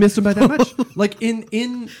much. We missed them by that much. Like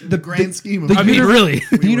in the grand scheme of really,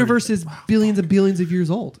 the universe is billions and billions of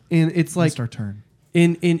years old, and it's like our turn.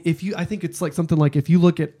 And I think it's like something like if you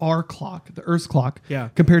look at our clock, the Earth's clock,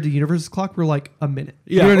 compared to the universe's clock, we're like a minute.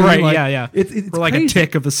 Yeah, you know right. Like, yeah. It's we're like crazy. a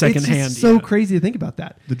tick of the second hand. So crazy to think about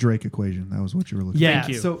that. The Drake equation. That was what you were looking. Yeah.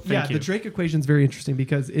 Thank you. So the Drake equation is very interesting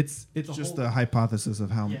because it's just the hypothesis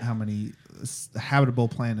of how many habitable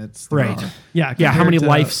planets there right. are. Yeah. How many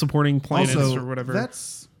life supporting planets also, or whatever.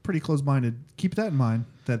 That's pretty close-minded. Keep that in mind.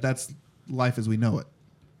 That's life as we know it.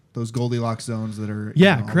 Those Goldilocks zones that are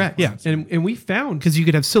correct. Yeah, and we found because you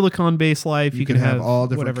could have silicon-based life. You could have all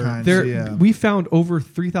different kinds. We found over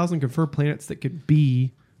 3,000 confirmed planets that could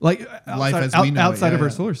be like life as we know outside of our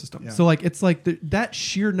solar system. Yeah. So like it's like that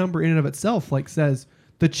sheer number in and of itself like says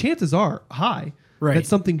the chances are high that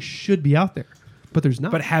something should be out there, but there's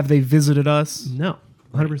not. But have they visited us? No,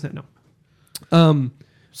 100% no.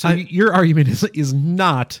 So your argument is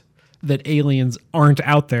not that aliens aren't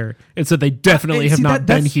out there. It's that they definitely have not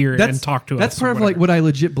been here and talked to us. That's part of like what I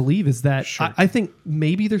legit believe is that I think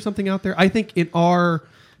maybe there's something out there. I think in our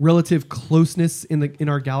relative closeness in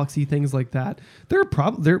our galaxy, things like that,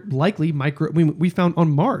 they're likely we found on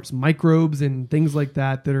Mars microbes and things like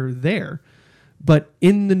that are there. But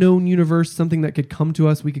in the known universe, something that could come to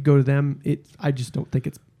us, we could go to them. I just don't think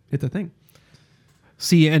it's a thing.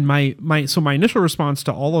 See, and my initial response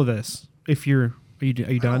to all of this, if you're Are you done?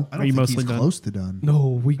 I don't are you think mostly he's done? close to done.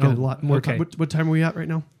 No, we got a lot more okay. time. What time are we at right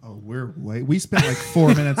now? Oh, we spent like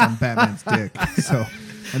 4 minutes on Batman's dick. So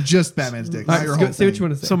on just Batman's dick. All right, say what you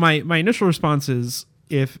want to say. So my initial response is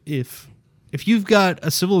if you've got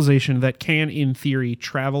a civilization that can, in theory,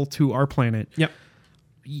 travel to our planet, Yep.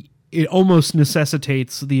 It almost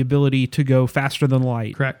necessitates the ability to go faster than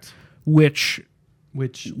light. Correct. Which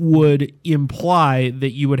would imply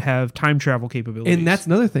that you would have time travel capabilities. And that's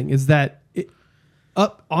another thing is that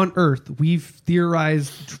up on Earth, we've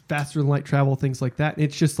theorized faster than light travel, things like that. And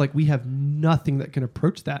it's just like we have nothing that can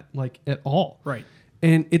approach that like at all. Right.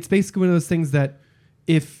 And it's basically one of those things that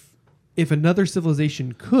if another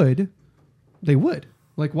civilization could, they would.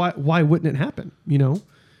 Like why wouldn't it happen? You know?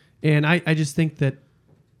 And I just think that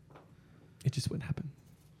it just wouldn't happen.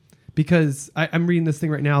 Because I'm reading this thing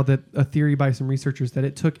right now that a theory by some researchers that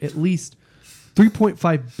it took at least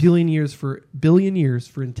 3.5 billion years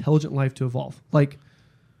for intelligent life to evolve. Like,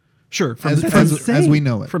 sure, as we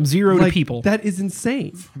know it, from zero to people. That is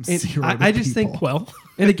insane. From and zero to I just people. think, well,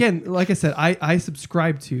 and again, like I said, I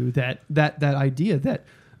subscribe to that idea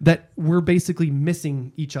that we're basically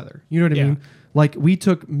missing each other. You know what I mean? Like we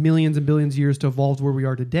took millions and billions of years to evolve to where we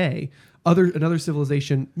are today. Another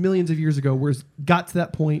civilization millions of years ago got to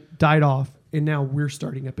that point, died off, and now we're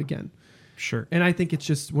starting up again. Sure. And I think it's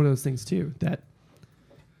just one of those things too that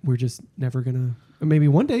we're just never gonna. Maybe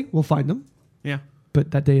one day we'll find them. Yeah.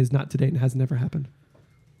 But that day is not today and has never happened.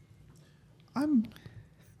 I'm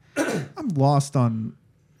lost on.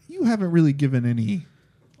 You haven't really given any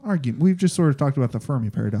argument. We've just sort of talked about the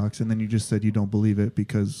Fermi paradox, and then you just said you don't believe it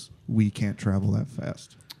because we can't travel that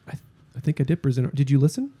fast. I think I did present. Did you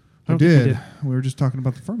listen? I did. We were just talking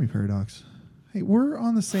about the Fermi paradox. Hey, we're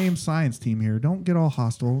on the same science team here. Don't get all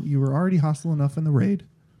hostile. You were already hostile enough in the raid.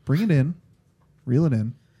 Bring it in. Reel it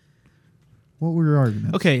in. What were your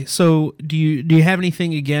arguments? Okay, so do you have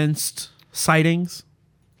anything against sightings?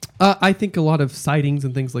 I think a lot of sightings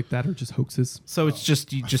and things like that are just hoaxes. So it's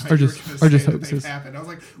just are just hoaxes. I was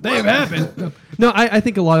like, They've happened. No, I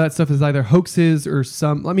think a lot of that stuff is either hoaxes or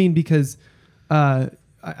some. I mean, because I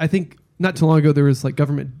think not too long ago there was like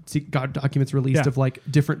government documents released of like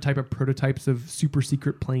different type of prototypes of super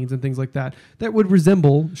secret planes and things like that would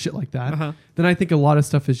resemble shit like that. Then I think a lot of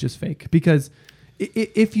stuff is just fake because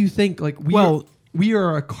if you think like we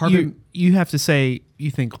are a carbon. You have to say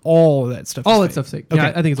you think all of that stuff. All is that stuff's fake. Okay. Yeah,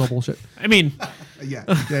 I think it's all bullshit. I mean, yeah.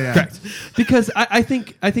 Correct. Because I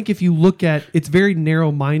think if you look at it's very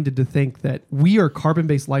narrow minded to think that we are carbon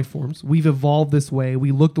based life forms. We've evolved this way.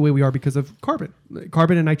 We look the way we are because of carbon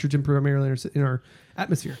and nitrogen primarily in our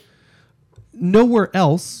atmosphere. Nowhere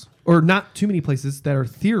else, or not too many places that are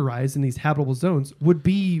theorized in these habitable zones, would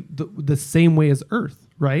be the same way as Earth,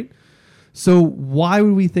 right? So why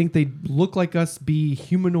would we think they look like us, be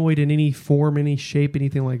humanoid in any form, any shape,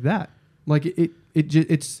 anything like that? Like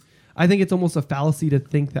it's. I think it's almost a fallacy to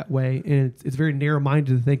think that way, and it's very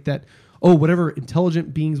narrow-minded to think that whatever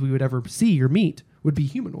intelligent beings we would ever see or meet would be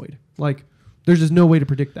humanoid. Like there's just no way to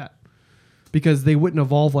predict that because they wouldn't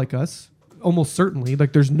evolve like us. Almost certainly,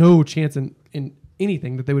 like there's no chance in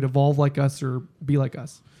anything that they would evolve like us or be like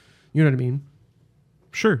us. You know what I mean?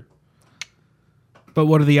 Sure. But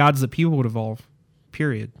what are the odds that people would evolve?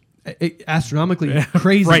 Period. Astronomically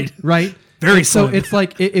crazy, right? Very so. slim. It's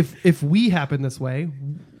like if we happen this way,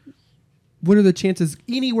 what are the chances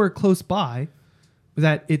anywhere close by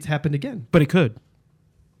that it's happened again? But it could.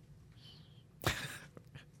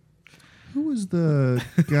 Who was the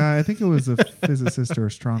guy? I think it was a physicist or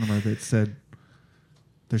astronomer that said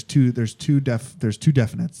there's two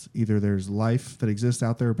definites. Either there's life that exists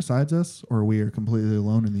out there besides us, or we are completely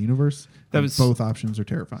alone in the universe. That was both options are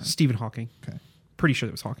terrifying. Stephen Hawking. Okay. Pretty sure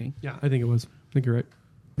that was Hawking. Yeah, I think it was. I think you're right.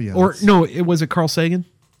 But yeah, Or no, was it Carl Sagan?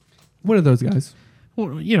 One of those guys.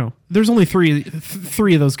 Well, there's only three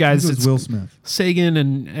of those guys. This was Will Smith. Sagan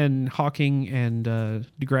and Hawking and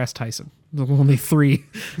DeGrasse Tyson. The only three.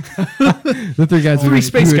 The three guys. Three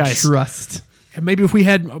space guys. Trust. And maybe if we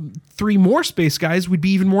had 3 more space guys, we'd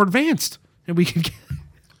be even more advanced, and we could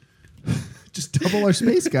just double our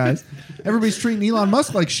space guys. Everybody's treating Elon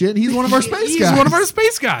Musk like shit. And he's one of our space guys. He's one of our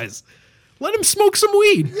space guys. Let him smoke some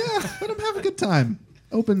weed. Yeah, let him have a good time.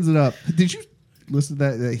 Opens it up. Did you listen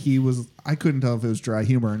to that he was? I couldn't tell if it was dry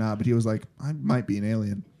humor or not, but he was like, "I might be an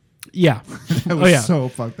alien." Yeah, that was so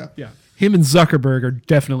fucked up. Yeah, him and Zuckerberg are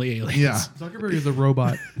definitely aliens. Yeah, Zuckerberg is a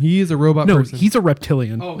robot. He is a robot. No, person. he's a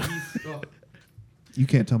reptilian. Oh, you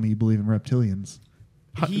can't tell me you believe in reptilians.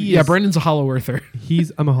 Brendan's a hollow earther.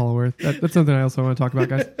 I'm a hollow earth. That's something I also want to talk about,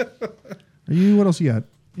 guys. Are you? What else you got?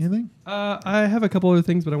 Anything? I have a couple other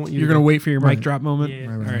things, but I want you. You're gonna wait for your mic drop moment.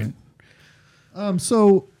 Yeah. All right.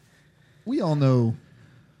 So we all know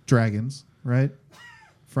dragons, right?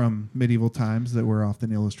 From medieval times that were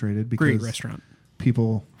often illustrated because Great restaurant.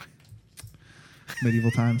 People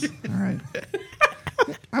medieval times. All right.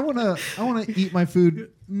 I wanna eat my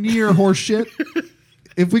food near horse shit.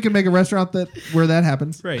 If we can make a restaurant where that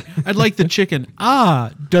happens. Right. I'd like the chicken.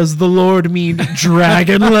 Does the Lord mean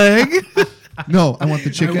dragon leg? No, I want the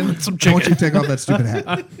chicken. I want some chicken. I want you to take off that stupid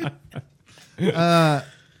hat.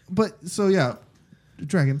 But so yeah,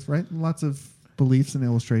 dragons, right? Lots of beliefs and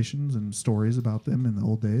illustrations and stories about them in the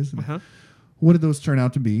old days. And what did those turn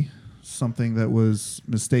out to be? Something that was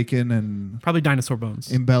mistaken and probably dinosaur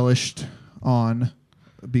bones. Embellished on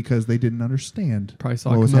because they didn't understand Probably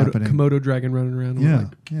saw what was happening. Komodo dragon running around.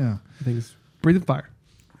 Yeah. Things breathing fire.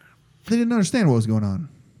 They didn't understand what was going on.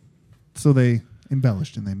 So they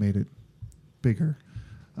embellished and they made it bigger.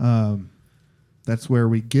 That's where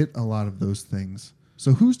we get a lot of those things.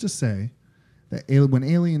 So who's to say that when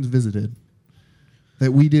aliens visited,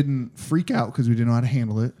 that we didn't freak out because we didn't know how to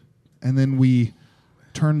handle it, and then we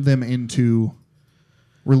turned them into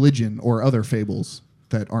religion or other fables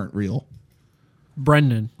that aren't real?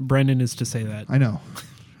 Brendan is to say that. I know.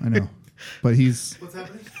 But he's... What's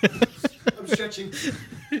happening? I'm stretching.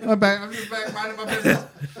 I'm just back minding my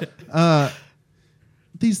business.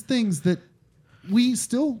 These things that we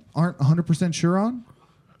still aren't 100% sure on.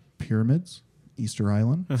 Pyramids, Easter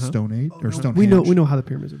Island, Stone Age, or Stonehenge. We know how the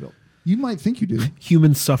pyramids are built. You might think you do.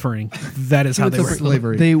 Human suffering. That is how they work.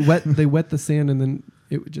 Slavery. They wet the sand and then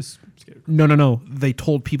it would just No. They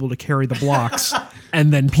told people to carry the blocks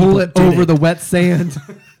and then pull it over the wet sand.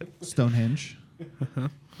 Stonehenge.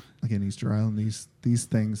 Again, Easter Island. These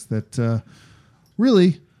things that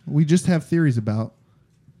really we just have theories about,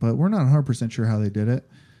 but we're not 100% sure how they did it.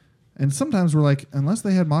 And sometimes we're like, unless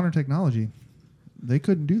they had modern technology, they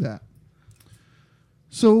couldn't do that.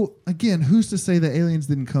 So again, who's to say that aliens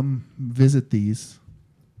didn't come visit these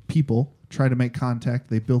people, try to make contact,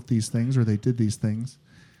 they built these things or they did these things,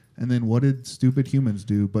 and then what did stupid humans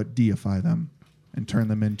do but deify them and turn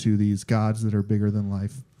them into these gods that are bigger than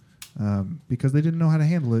life because they didn't know how to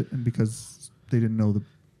handle it and because they didn't know the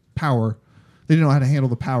power. They didn't know how to handle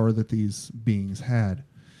the power that these beings had.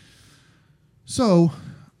 So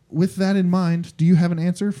with that in mind, do you have an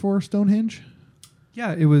answer for Stonehenge?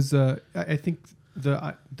 Yeah, it was. I think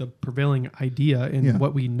the prevailing idea in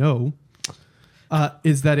what we know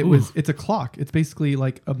is that it's a clock. It's basically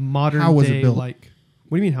like a modern How was day. it built? Like,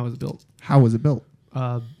 what do you mean? How was it built? How was it built?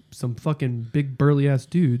 Some fucking big burly ass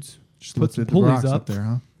dudes Just put some lifted the pulleys rocks up there,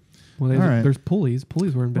 huh? Well, All right. there's pulleys.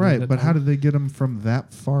 Pulleys were invented. Right, at but that how time. did they get them from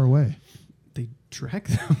that far away? They drag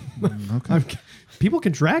them? Okay. People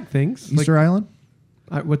can drag things. Easter Island?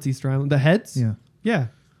 What's Easter Island? The heads? Yeah. Yeah.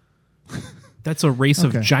 That's a race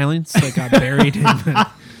Okay. of giants that got buried in the...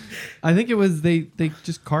 I think it was they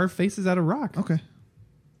just carved faces out of rock. Okay.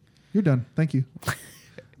 You're done. Thank you.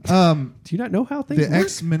 Do you not know how things The work?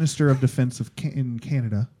 ex-minister of defense in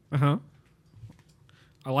Canada, I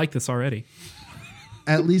like this already.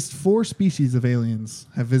 at least 4 species of aliens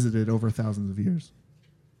have visited over thousands of years.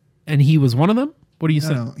 And he was one of them? What do you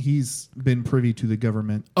say? No, he's been privy to the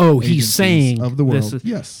government. Oh, he's agencies saying of the world. this is-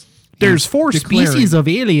 Yes. There's He's 4 declaring- species of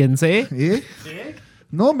aliens, eh? Eh?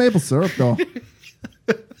 No maple syrup, though.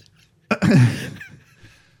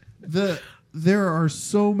 There are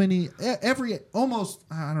so many. I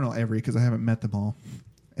don't know every because I haven't met them all.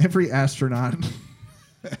 Every astronaut.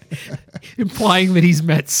 Implying that he's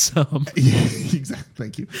met some. Yeah, exactly.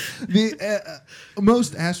 Thank you.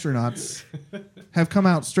 Most astronauts have come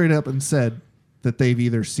out straight up and said that they've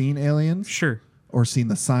either seen aliens, Sure. or seen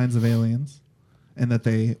the signs of aliens, and that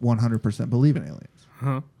they 100% believe in aliens.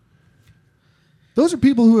 Huh. Those are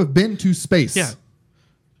people who have been to space. Yeah.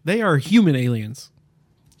 They are human aliens.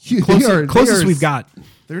 They Closest are- we've got.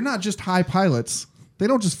 They're not just high pilots. They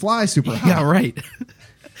don't just fly super high. Yeah, right.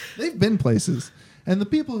 They've been places. And the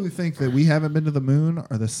people who think that we haven't been to the moon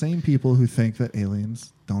are the same people who think that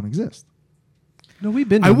aliens don't exist. No, we've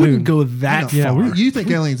been to I the wouldn't moon. go that Yeah, far. You think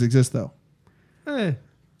aliens exist, though?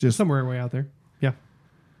 Just somewhere way out there. Yeah.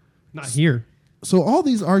 Not here. So all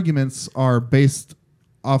these arguments are based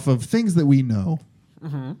off of things that we know.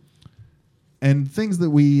 And things that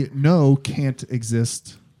we know can't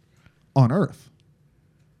exist on Earth.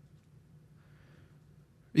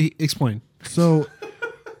 Explain. So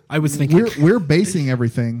I was thinking. we're basing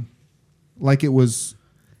everything like it was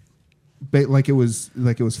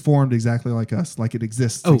formed exactly like us, like it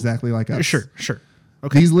exists exactly like us. Sure.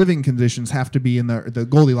 Okay. These living conditions have to be in the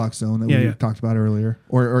Goldilocks zone that we Yeah. talked about earlier,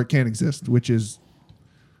 or it can't exist, which is,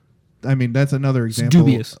 I mean, that's another example.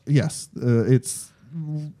 dubious. Yes,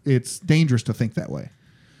 it's dangerous to think that way.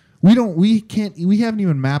 We haven't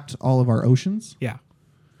even mapped all of our oceans. Yeah.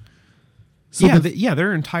 So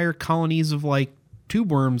there are entire colonies of like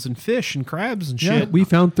tube worms and fish and crabs and Yeah, shit. we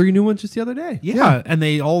found 3 new ones just the other day. Yeah, and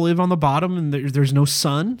they all live on the bottom, and there's no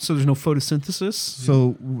sun, so there's no photosynthesis.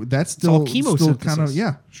 So that's It's all still chemosynthesis. kind of,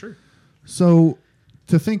 yeah. Sure. So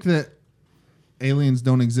to think that aliens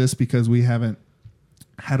don't exist because we haven't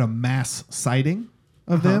had a mass sighting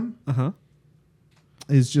of them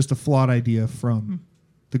is just a flawed idea from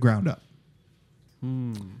the ground up.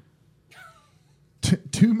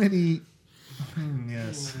 Too many.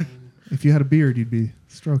 Yes. If you had a beard, you'd be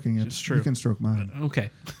stroking it. It's true. You can stroke mine. Okay.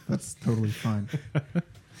 That's totally fine.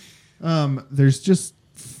 There's just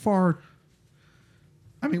far.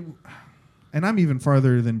 I mean, and I'm even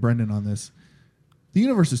farther than Brendan on this. The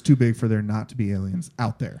universe is too big for there not to be aliens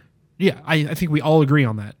out there. Yeah, I think we all agree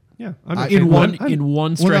on that. Yeah. In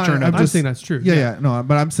one stretch or another. I'm saying that's true. Yeah, no,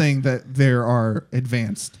 but I'm saying that there are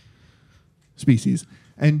advanced species,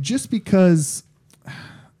 and just because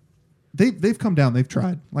they've come down, they've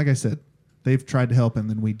tried. Like I said, they've tried to help, and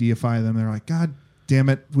then we deify them. They're like, God damn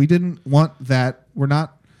it, we didn't want that. We're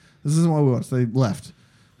not. This isn't what we want. So they left.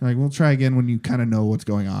 They're like, we'll try again when you kind of know what's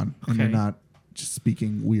going on, and you're not just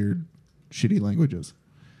speaking weird, shitty languages.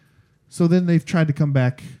 So then they've tried to come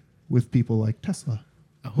back with people like Tesla,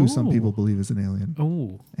 who some people believe is an alien.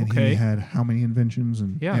 Oh, And he had how many inventions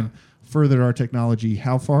and Yeah. and furthered our technology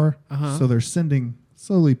how far? Uh-huh. So they're sending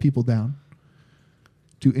slowly people down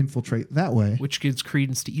to infiltrate that way. which gives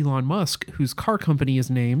credence to Elon Musk, whose car company is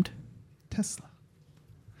named. Tesla.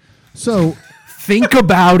 So Think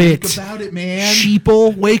about it. think about it, man.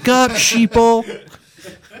 Sheeple, wake up, sheeple.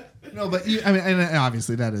 No, but I mean, and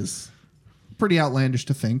obviously that is pretty outlandish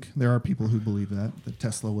to think. There are people who believe that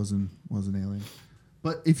Tesla was an alien.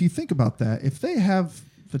 But if you think about that, if they have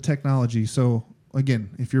the technology, so again,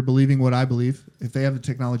 if you're believing what I believe, if they have the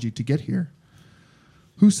technology to get here,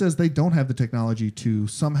 who says they don't have the technology to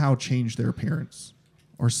somehow change their appearance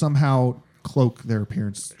or somehow cloak their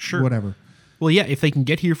appearance? Sure. Whatever. Well, yeah, if they can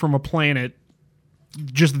get here from a planet,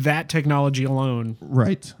 just that technology alone.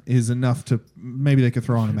 Right. Is enough to maybe they could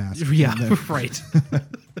throw on a mask. Yeah, And then- right.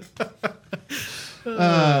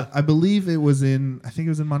 I believe it was in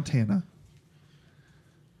Montana.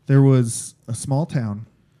 There was a small town,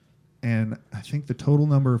 and I think the total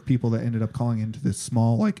number of people that ended up calling into this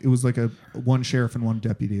small, like it was like a one sheriff and one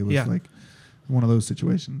deputy. It was like one of those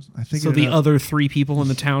situations. I think So the other 3 people in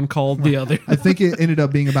the town called the other. I think it ended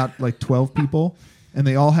up being about like 12 people, and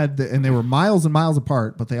they all had and they were miles and miles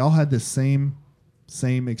apart, but they all had this same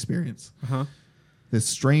experience. Uh-huh. This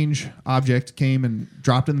strange object came and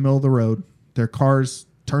dropped in the middle of the road. Their cars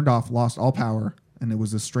turned off, lost all power, and it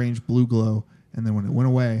was a strange blue glow. And then when it went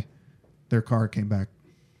away, their car came back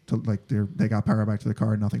to they got power back to the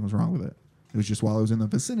car, and nothing was wrong with it. It was just while it was in the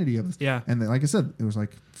vicinity of this. Yeah. And then, like I said, it was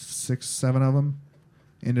like 6, 7 of them.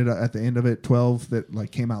 Ended up at the end of it, 12 that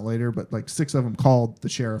like came out later, but like 6 of them called the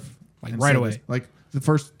sheriff Like and right said away. this. Like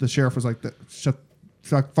the sheriff was like,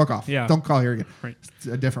 fuck off. Yeah. Don't call here again. Right.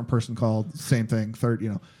 A different person called, same thing, third,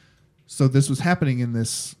 So this was happening in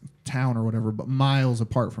this town or whatever, but miles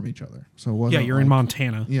apart from each other. So it wasn't You're in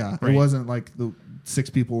Montana. Yeah, Right. it wasn't like the 6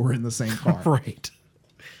 people were in the same car. Right.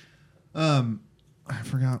 I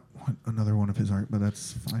forgot what another one of his art, but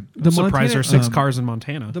that's fine. I'm surprised there are 6 um, cars in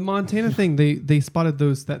Montana. The Montana thing, they spotted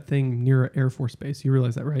that thing near an Air Force base. You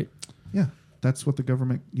realize that, right? Yeah, that's what the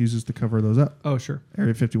government uses to cover those up. Oh, sure.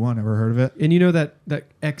 Area 51, ever heard of it? And you know that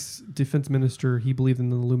ex-defense minister, he believed in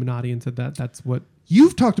the Illuminati and said that's what...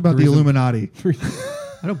 You've talked about the reason- Illuminati.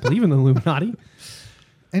 I don't believe in the Illuminati.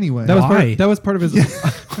 Anyway, That Why? was part of his...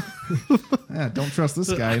 yeah, don't trust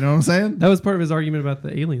this guy. You know what I'm saying? That was part of his argument about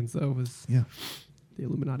the aliens, though, was Yeah. the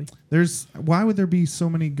Illuminati. Why would there be so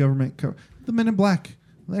many government the Men in Black,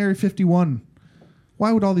 Area 51?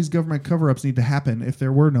 Why would all these government cover-ups need to happen if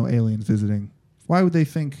there were no aliens visiting? Why would they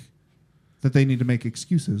think that they need to make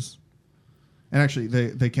excuses? And actually,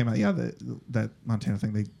 they came out, that Montana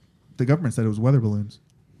thing. The government said it was weather balloons.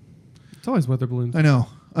 It's always weather balloons. I know.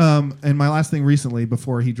 And my last thing recently,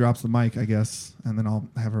 before he drops the mic, I guess, and then I'll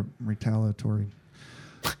have a retaliatory.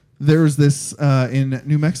 There was this in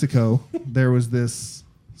New Mexico. There was this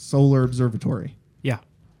solar observatory. Yeah.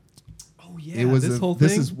 Oh, yeah. It was this whole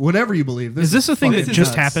This thing. is whatever you believe. Is this a thing fucking that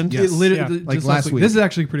just nuts. happened? Yes. It literally, Yeah. Like just last week. This is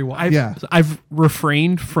actually pretty wild. Yeah. I've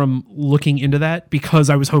refrained from looking into that because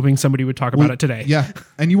I was hoping somebody would talk about it today. Yeah,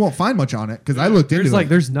 and you won't find much on it because I looked into it.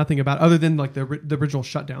 There's nothing about other than like the original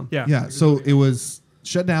shutdown. Yeah. Yeah, so it was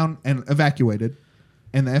shut down and evacuated,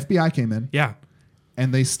 and the FBI came in Yeah.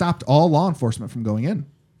 and they stopped all law enforcement from going in.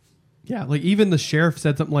 Yeah, like even the sheriff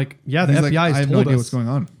said something like, "Yeah, the He's like, FBI I has have no told idea us what's going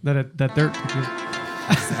on. that they're."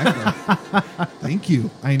 Exactly. Thank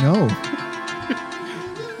you. I know.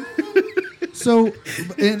 So,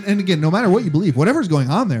 and again, no matter what you believe, whatever's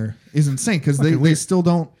going on there is insane because they still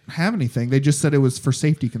don't have anything. They just said it was for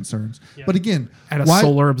safety concerns. Yeah. But again, at a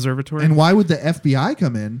solar observatory. And why would the FBI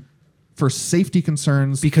come in for safety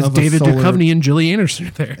concerns? Because David Duchovny and Gillian Anderson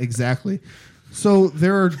are there. Exactly. So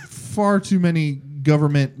there are far too many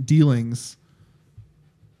government dealings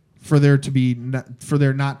for there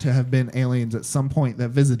not to have been aliens at some point that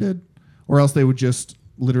visited, or else they would just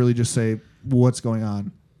literally just say what's going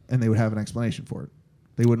on, and they would have an explanation for it.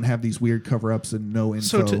 They wouldn't have these weird cover-ups and no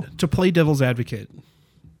info. So to play devil's advocate,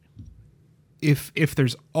 if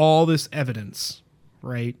there's all this evidence,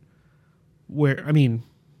 right? Where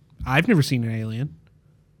I've never seen an alien.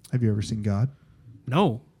 Have you ever seen God?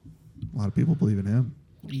 No. A lot of people believe in him.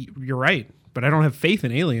 You're right, but I don't have faith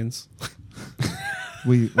in aliens.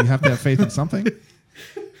 We have to have faith in something.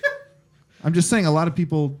 I'm just saying a lot of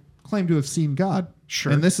people claim to have seen God.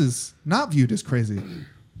 Sure. And this is not viewed as crazy.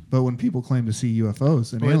 But when people claim to see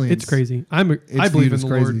UFOs and aliens, it's crazy. I believe in the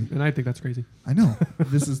Lord, and I think that's crazy. I know.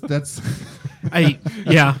 That's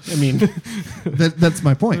that's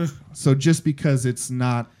my point. So just because it's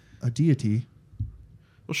not a deity,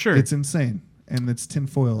 well, sure, it's insane, and it's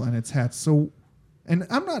tinfoil and it's hats. So, and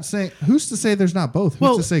I'm not saying who's to say there's not both.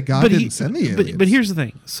 Who's to say God didn't send the aliens? But here's the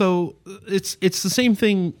thing. So it's the same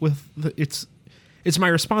thing with it's my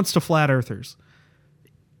response to flat earthers.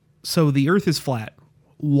 So the Earth is flat.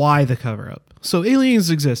 Why the cover up? So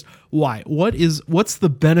aliens exist. Why? What's the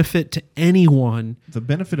benefit to anyone? The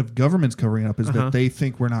benefit of governments covering up is that they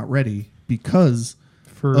think we're not ready because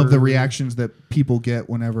of the reactions that people get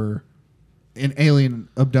whenever an alien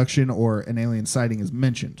abduction or an alien sighting is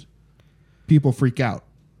mentioned. People freak out.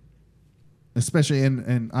 Especially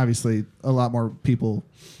and obviously a lot more people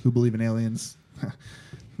who believe in aliens.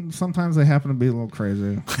 Sometimes they happen to be a little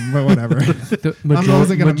crazy, but whatever. I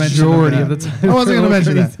wasn't going to mention that. I wasn't going to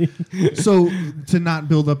mention that. So to not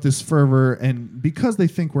build up this fervor, and because they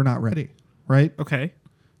think we're not ready, right? Okay.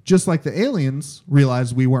 Just like the aliens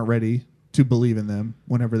realized we weren't ready to believe in them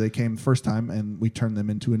whenever they came the first time, and we turned them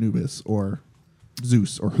into Anubis or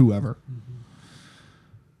Zeus or whoever. Mm-hmm.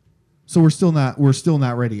 So we're still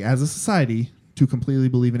not ready as a society to completely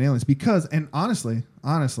believe in aliens because, and honestly.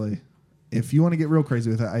 If you want to get real crazy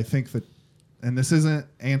with it, I think that, and this isn't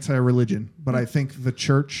anti-religion, but I think the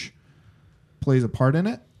church plays a part in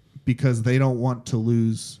it because they don't want to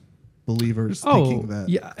lose believers thinking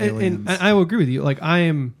that aliens... And I will agree with you. Like, I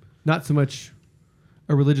am not so much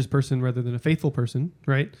a religious person rather than a faithful person,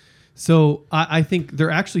 right? So I think there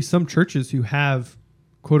are actually some churches who have,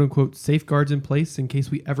 quote-unquote, safeguards in place in case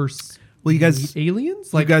we ever... Well, you guys, meet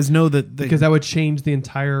aliens, like, you guys know that because that would change the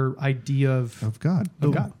entire idea of God.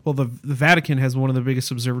 God. Well, the Vatican has one of the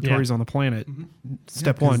biggest observatories on the planet. Mm-hmm.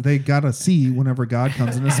 Step one, they gotta see whenever God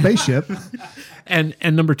comes in a spaceship. and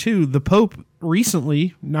number two, the Pope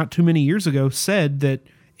recently, not too many years ago, said that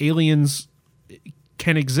aliens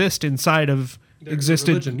can exist inside of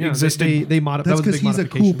existed. They modified. That's because he's a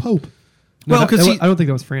cool Pope. No, well, because I don't think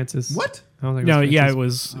that was Francis. What? I don't think. It was Francis. Yeah, it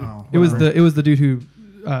was. Oh, it was the dude who.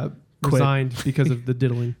 Resigned because of the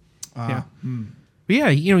diddling. Yeah. But yeah,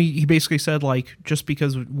 he basically said, like, just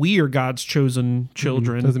because we are God's chosen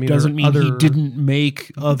children doesn't mean he didn't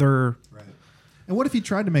make other... Right. And what if he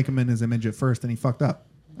tried to make them in his image at first and he fucked up?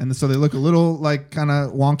 And so they look a little like kind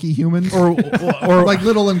of wonky human or like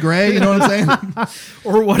little and gray, you know what I'm saying?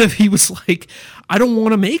 Or what if he was like, I don't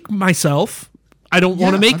want to make myself... I don't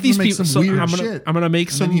want to make these people. So I'm gonna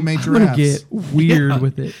make some. He made I'm gonna get weird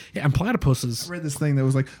with it. Yeah, and platypuses. I read this thing that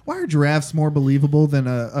was like, why are giraffes more believable than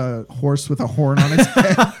a horse with a horn on its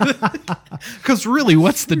head? Because really,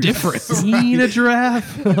 what's the difference? Seen a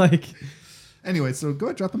giraffe? Like. Anyway, so go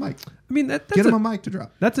ahead, drop the mic. I mean, that's get him a mic to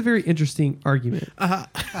drop. That's a very interesting argument.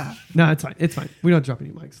 No, it's fine. It's fine. We don't drop any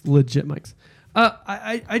mics. Legit mics.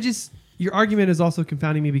 I just your argument is also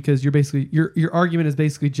confounding me because you're basically your argument is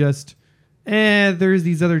basically just. There's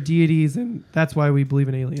these other deities, and that's why we believe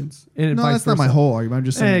in aliens. And no, that's not my whole argument. I'm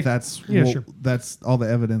just saying sure. That's all the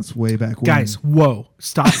evidence way back when. Guys, whoa.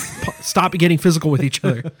 Stop getting physical with each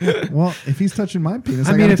other. Well, if he's touching my penis,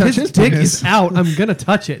 I mean, if his dick is out, I'm going to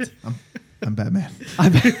touch it. I'm Batman.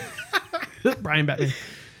 Brian Batman.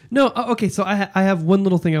 No, okay, so I have one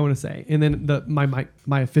little thing I want to say, and then my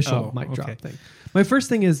official mic drop thing. My first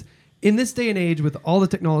thing is, in this day and age, with all the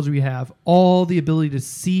technology we have, all the ability to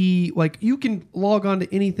see, like, you can log on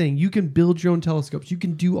to anything. You can build your own telescopes. You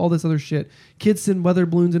can do all this other shit. Kids send weather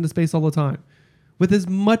balloons into space all the time. With as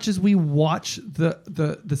much as we watch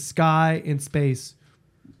the sky and space,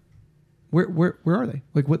 where are they?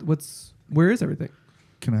 Like, where is everything?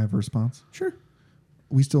 Can I have a response? Sure.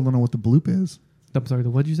 we still don't know what the bloop is. I'm sorry.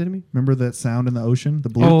 What did you say to me? Remember that sound in the ocean? The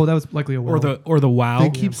bloop. Oh, that was likely a whale. Or the wow. They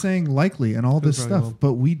keep saying likely and all this stuff, well.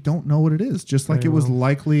 but we don't know what it is. Just like Very it was well.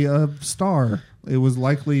 likely a star. It was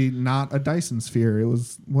likely not a Dyson sphere. It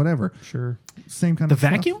was whatever. Sure. Same kind the of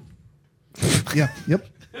stuff. vacuum? Yeah. Yep.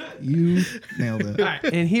 You nailed it. All right.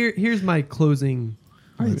 And here's my closing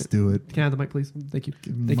Let's argument. do it. Can I have the mic, please? Thank you.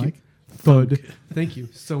 Give him Thank the you. mic. Thud. Thank you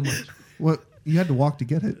so much. What? You had to walk to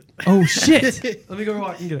get it. Oh shit! Let me go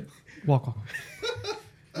walk and get it. Walk.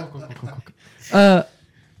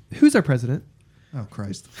 Who's our president? Oh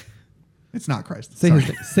Christ! It's not Christ. Say Sorry.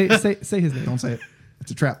 his name. Say his name. Don't say it.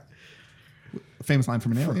 It's a trap. A famous line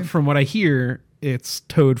from an alien. From what I hear, it's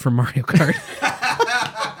Toad from Mario Kart.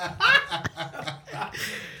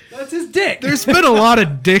 That's his dick. There's been a lot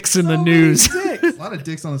of dicks in the news. A lot of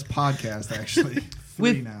dicks on this podcast, actually. Three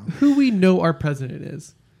With now. who we know our president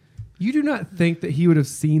is. You do not think that he would have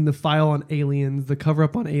seen the file on aliens, the cover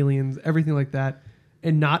up on aliens, everything like that,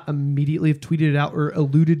 and not immediately have tweeted it out or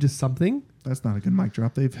alluded to something? That's not a good mic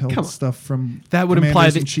drop. They've held Come on. stuff from That would imply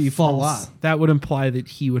commanders that in chief a false. lot. That would imply that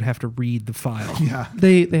he would have to read the file. Yeah,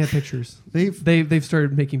 They have pictures. they've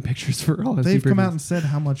Started making pictures for all his they've come debriefings. out and said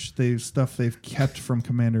how much they've kept from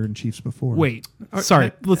commander in chiefs before. Wait,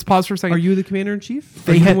 sorry. Let's pause for a second. Are you the commander in chief?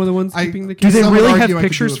 They Are you had- one of the ones I- keeping the Do Do they Some would really argue have I could do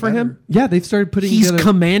pictures it for him? better. Yeah, they've started putting He's together.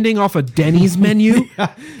 commanding off a Denny's menu.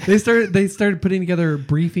 They started putting together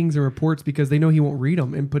briefings and reports because they know he won't read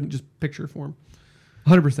them and putting just picture form.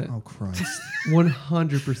 100%. Oh Christ!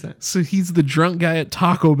 100%. So he's the drunk guy at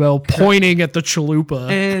Taco Bell pointing at the chalupa.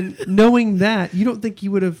 And knowing that, you don't think you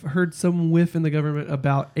would have heard some whiff in the government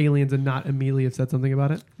about aliens and not immediately have said something about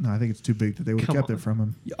it? No, I think it's too big that they would have Come kept on. it from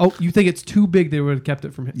him. Oh, you think it's too big they would have kept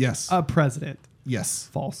it from him? Yes. A president. Yes.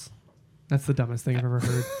 False. That's the dumbest thing I've ever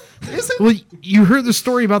heard. Well, you heard the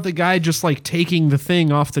story about the guy just like taking the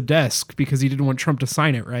thing off the desk because he didn't want Trump to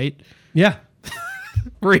sign it, right? Yeah.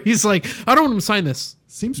 Where he's like, I don't want him to sign this.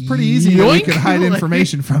 Seems pretty easy that we Yoink. could hide Like-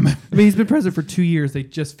 information from him. I mean, he's been president for 2 years. They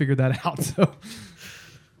just figured that out. So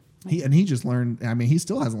He just learned. I mean, he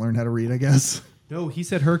still hasn't learned how to read. I guess. no, he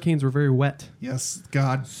said hurricanes were very wet. Yes.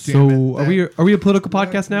 God So damn it. are we a political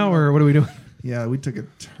podcast now, or what are we doing? Yeah, we took a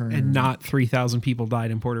turn. And not 3,000 people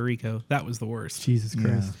died in Puerto Rico. That was the worst. Jesus Yeah.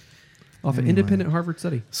 Christ. Off an Anyway. independent Harvard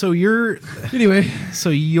study. So your Anyway,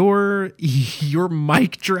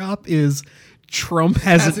 mic drop is Trump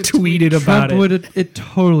hasn't tweeted about Trump it. would have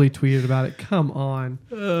totally tweeted about it. Come on.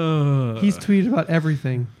 He's tweeted about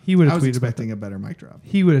everything. He would I have was tweeted about that. expecting a better mic drop.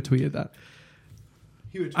 He would have tweeted that.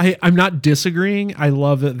 I'm not disagreeing. I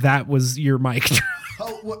love that was your mic drop.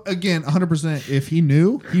 Oh, well, again, 100%. If he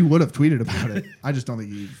knew, he would have tweeted about it. I just don't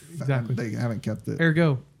think Exactly. they haven't kept it.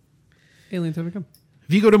 Ergo, aliens haven't come.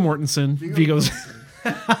 Vigo to Mortensen. Vigo's.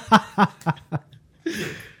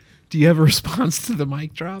 Do you have a response to the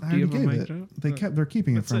mic drop? I Do you already have a gave mic it. drop? They're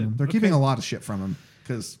keeping it That's from it. him. They're Okay. keeping a lot of shit from him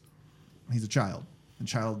because he's a child, and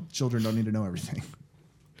children don't need to know everything.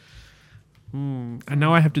 And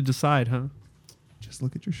now I have to decide, huh? Just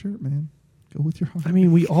look at your shirt, man. Go with your heart. I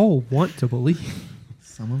mean, we all want to believe.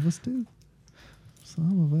 Some of us do.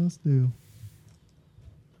 Some of us do.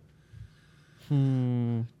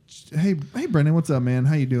 Hey, Brendan, what's up, man?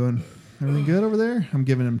 How you doing? Everything good over there? I'm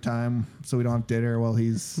giving him time so we don't have dead air while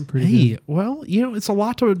he's. Pretty Hey, good. well, it's a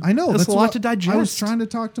lot to. I know it's that's a lot what- to digest. I was trying to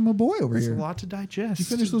talk to my boy over It's here. a lot to digest. Did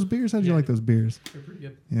you finish those beers? How did you like those beers? They're pretty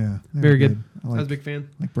good. Yeah, they Very were good. I I was a like, big fan.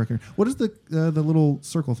 like Brecker. What is the little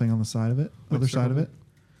circle thing on the side of it? Which Other side of circle?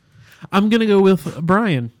 it? I'm gonna go with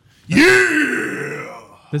Brian.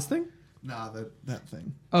 This thing? Nah, that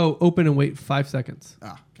thing. Oh, open and wait 5 seconds.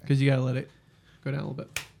 Ah, okay. Because you got to let it go down a little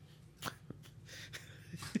bit.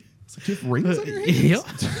 So do you have rings on your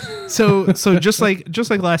hands? Yeah. So just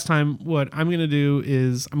like last time, what I'm gonna do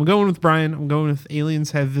is I'm going with Brian. I'm going with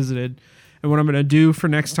aliens have visited, and what I'm gonna do for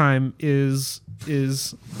next time is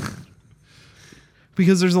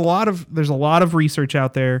because there's a lot of research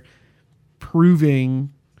out there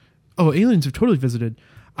proving, oh, aliens have totally visited.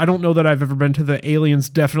 I don't know that I've ever been to the aliens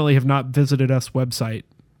definitely have not visited us website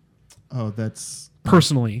Oh, that's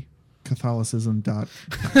personally. Catholicism.org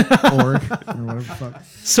or whatever the fuck.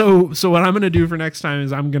 So what I'm going to do for next time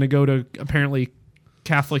is I'm going to go to apparently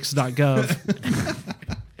Catholics.gov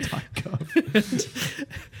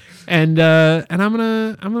and I'm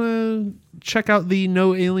gonna check out the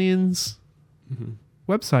No Aliens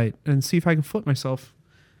website and see if I can flip myself.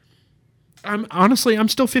 I'm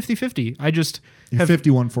still 50-50. I just You're have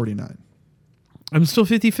 5149. I'm still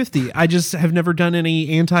 50-50. I just have never done any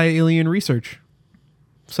anti-alien research.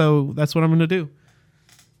 So that's what I'm going to do.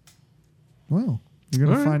 Well, you're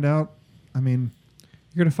gonna All right. find out. I mean,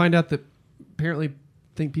 You're going to find out that apparently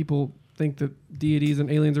think people think that deities and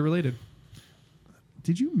aliens are related.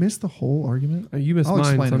 Did you miss the whole argument? You missed I'll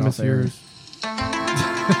mine, explain so I it missed off air. yours.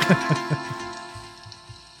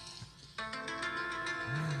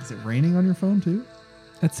 Is it raining on your phone too?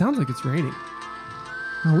 That sounds like it's raining.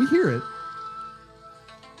 No, we hear it.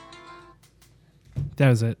 That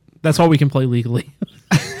was it. That's all we can play legally.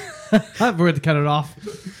 We're going to cut it off.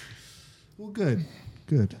 Well, good.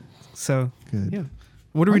 Good. So, Good. yeah.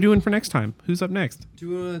 What are we doing for next time? Who's up next? Do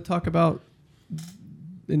you want to talk about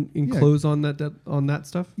and Yeah. close on that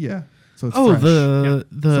stuff? Yeah. So it's Oh, fresh. the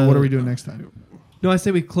So what are we doing next time? No, I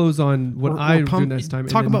say we close on what We're I do pump- next time.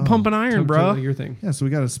 Talk and then about pumping iron, jump to bro. Your thing. Yeah, so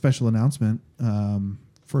we got a special announcement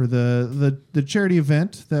for the charity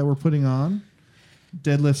event that we're putting on.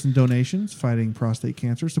 Deadlifts and donations, fighting prostate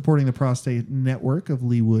cancer, supporting the prostate network of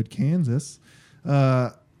Leawood, Kansas.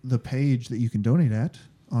 The page that you can donate at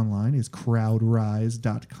online is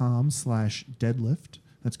crowdrise.com/deadlift.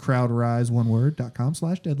 That's crowdrise, one word,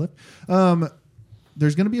 .com/deadlift.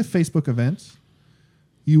 There's going to be a Facebook event.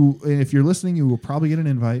 If you're listening, you will probably get an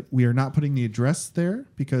invite. We are not putting the address there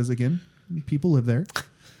because, again, people live there.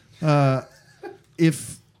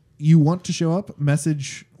 If you want to show up,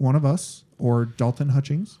 message one of us or Dalton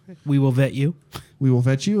Hutchings. We will vet you. We will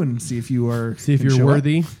vet you and see if you are See if can you're show up.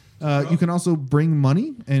 worthy. You can also bring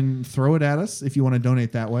money and throw it at us if you want to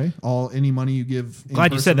donate that way. Any money you give. in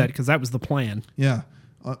Glad you said person. that because that was the plan. Yeah.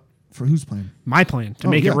 For whose plan? My plan to Oh,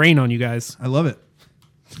 make yeah. it rain on you guys. I love it.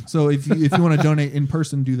 So if you want to donate in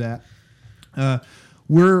person, do that.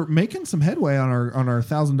 We're making some headway on our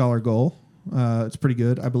 $1,000 goal. It's pretty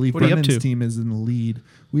good. I believe What are you up Brendan's to? team is in the lead.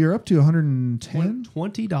 We are up to $110,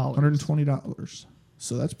 $20. $120.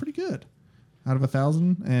 So that's pretty good. Out of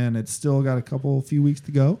 1,000, and it's still got a few weeks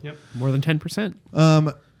to go. Yep. More than 10%.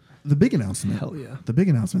 The big announcement. Hell yeah. The big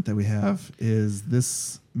announcement that we have is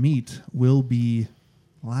this meet will be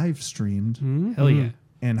live streamed Hell yeah.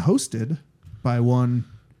 and hosted by one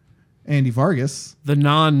Andy Vargas, The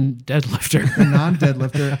non-deadlifter. the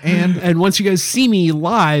non-deadlifter, and And once you guys see me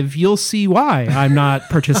live, you'll see why I'm not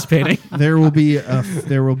participating. there will be a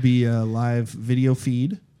live video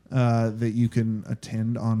feed that you can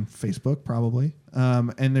attend on Facebook probably,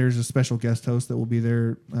 and there's a special guest host that will be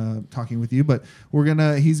there talking with you. But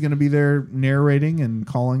he's gonna be there narrating and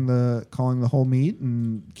calling the whole meet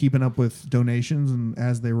and keeping up with donations and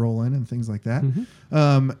as they roll in and things like that.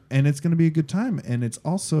 And it's gonna be a good time. And it's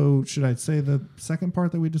also, should I say the second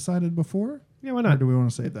part that we decided before? Yeah, why Or not? do we want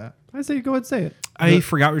to save that? I say go ahead and say it. I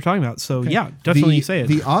forgot what you're talking about. So, yeah, definitely say it.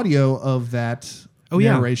 The audio of that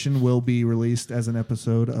yeah. narration will be released as an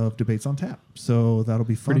episode of Debates on Tap. So that'll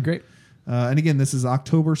be fun. Pretty great. And again, this is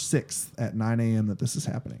October 6th at 9 a.m. that this is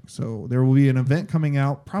happening. So there will be an event coming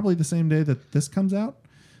out probably the same day that this comes out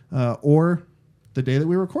or the day that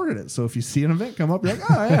we recorded it. So if you see an event come up, you're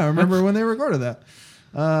like, oh, yeah, I remember when they recorded that.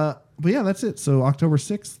 But yeah, that's it. So October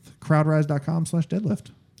 6th,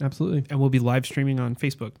 crowdrise.com/deadlift. Absolutely. And we'll be live streaming on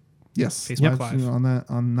Facebook. Yes. Facebook Live. On that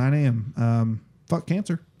on 9 a.m. Fuck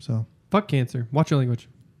cancer. So Fuck cancer. Watch your language.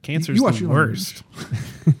 Cancer's You watch the your worst.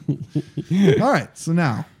 all right. So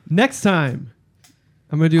now Next time,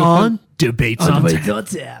 I'm going to do a On fun, Debates on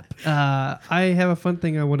Tap. I have a fun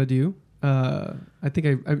thing I want to do. I think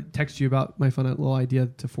I texted you about my fun little idea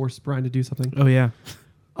to force Brian to do something. Oh, yeah.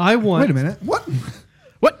 I want. wait a minute. What?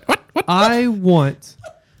 What? I want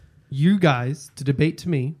you guys to debate to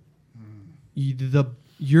me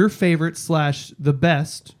your favorite / the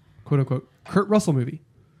best, quote unquote, Kurt Russell movie.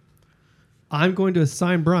 I'm going to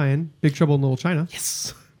assign Brian Big Trouble in Little China.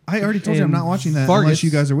 Yes. I already told you I'm And not watching that Vargas- unless you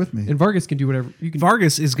guys are with me. And Vargas can do whatever you can.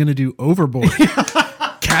 Vargas is going to do Overboard.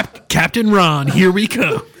 Captain Ron, here we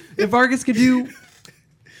come. If Vargas can do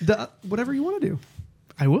whatever you want to do.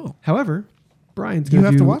 I will. However, Brian's You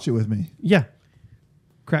going have to watch it with me. Yeah.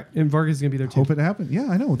 Crack. And Vargas is going to be there too. Hope it happens. Yeah,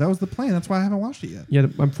 I know. That was the plan. That's why I haven't watched it yet. Yeah,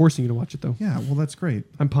 I'm forcing you to watch it though. Yeah, well, that's great.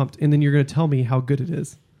 I'm pumped. And then you're going to tell me how good it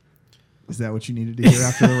is. Is that what you needed to hear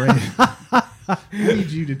after the raid? I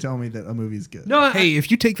need you to tell me that a movie's good. No, Hey, if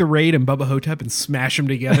you take the Raid and Bubba Hotep and smash them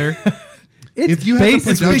together, it's if you have the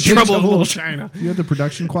basically it's Big production- Trouble in Little China. You have the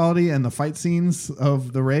production quality and the fight scenes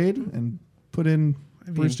of the raid and put in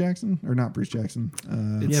Bruce Jackson or not Bruce Jackson.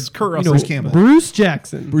 It's Kurt you Russell. know, Bruce Campbell. Bruce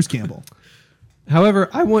Jackson. Bruce Campbell. However,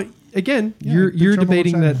 I want again. Yeah, you're Big Trouble in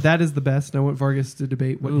debating Little China. that is the best. And I want Vargas to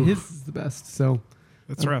debate what Oof. his is the best. So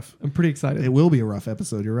That's rough. I'm pretty excited. It will be a rough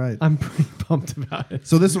episode. You're right. I'm pretty pumped about it.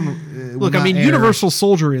 So this one. will Look, I not mean, air- Universal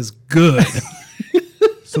Soldier is good.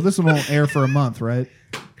 So this one won't air for a month, right?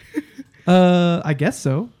 I guess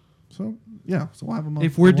so. So yeah. So we'll have a month.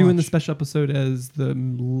 If we're to doing the watch. special episode as the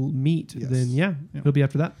meat, Yes. then yeah, Yeah. it'll be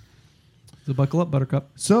after that. So buckle up, Buttercup.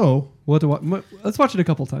 So We'll have to let's watch it a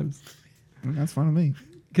couple times. That's fine with me.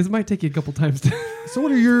 Because it might take you a couple times to. So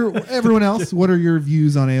what are everyone else, what are your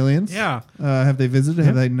views on aliens? Yeah. Have they visited?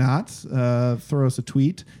 Have they not? Throw us a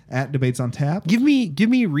tweet at Debates on Tap. Give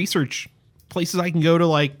me research places I can go to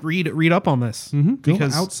like read up on this. Mm-hmm. Go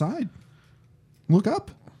outside. Look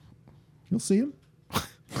up. You'll see them.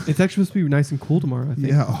 It's actually supposed to be nice and cool tomorrow, I think.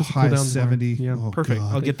 Yeah, It's supposed to high cool down 70. tomorrow. Yeah. Oh, Perfect.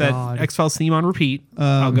 God. I'll get God. that X-Files theme on repeat.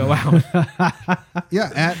 I'll go out.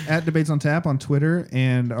 Yeah, at Debates on Tap on Twitter,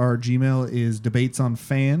 and our Gmail is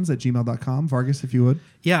debatesonfans@gmail.com. Vargas, if you would.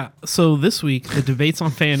 Yeah. So this week, the Debates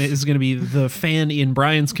on Fan is going to be the fan in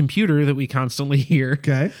Brian's computer that we constantly hear.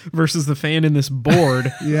 Okay. Versus the fan in this board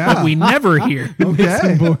Yeah. that we never hear.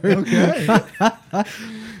 Okay. Okay.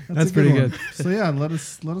 That's a pretty one. good. So yeah, let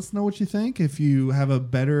us know what you think. If you have a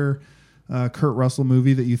better Kurt Russell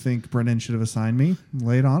movie that you think Brennan should have assigned me,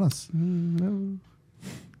 lay it on us. No.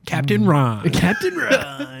 Captain Ron. Captain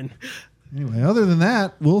Ron. Anyway, other than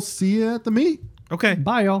that, we'll see you at the meet. Okay.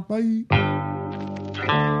 Bye, y'all. Bye.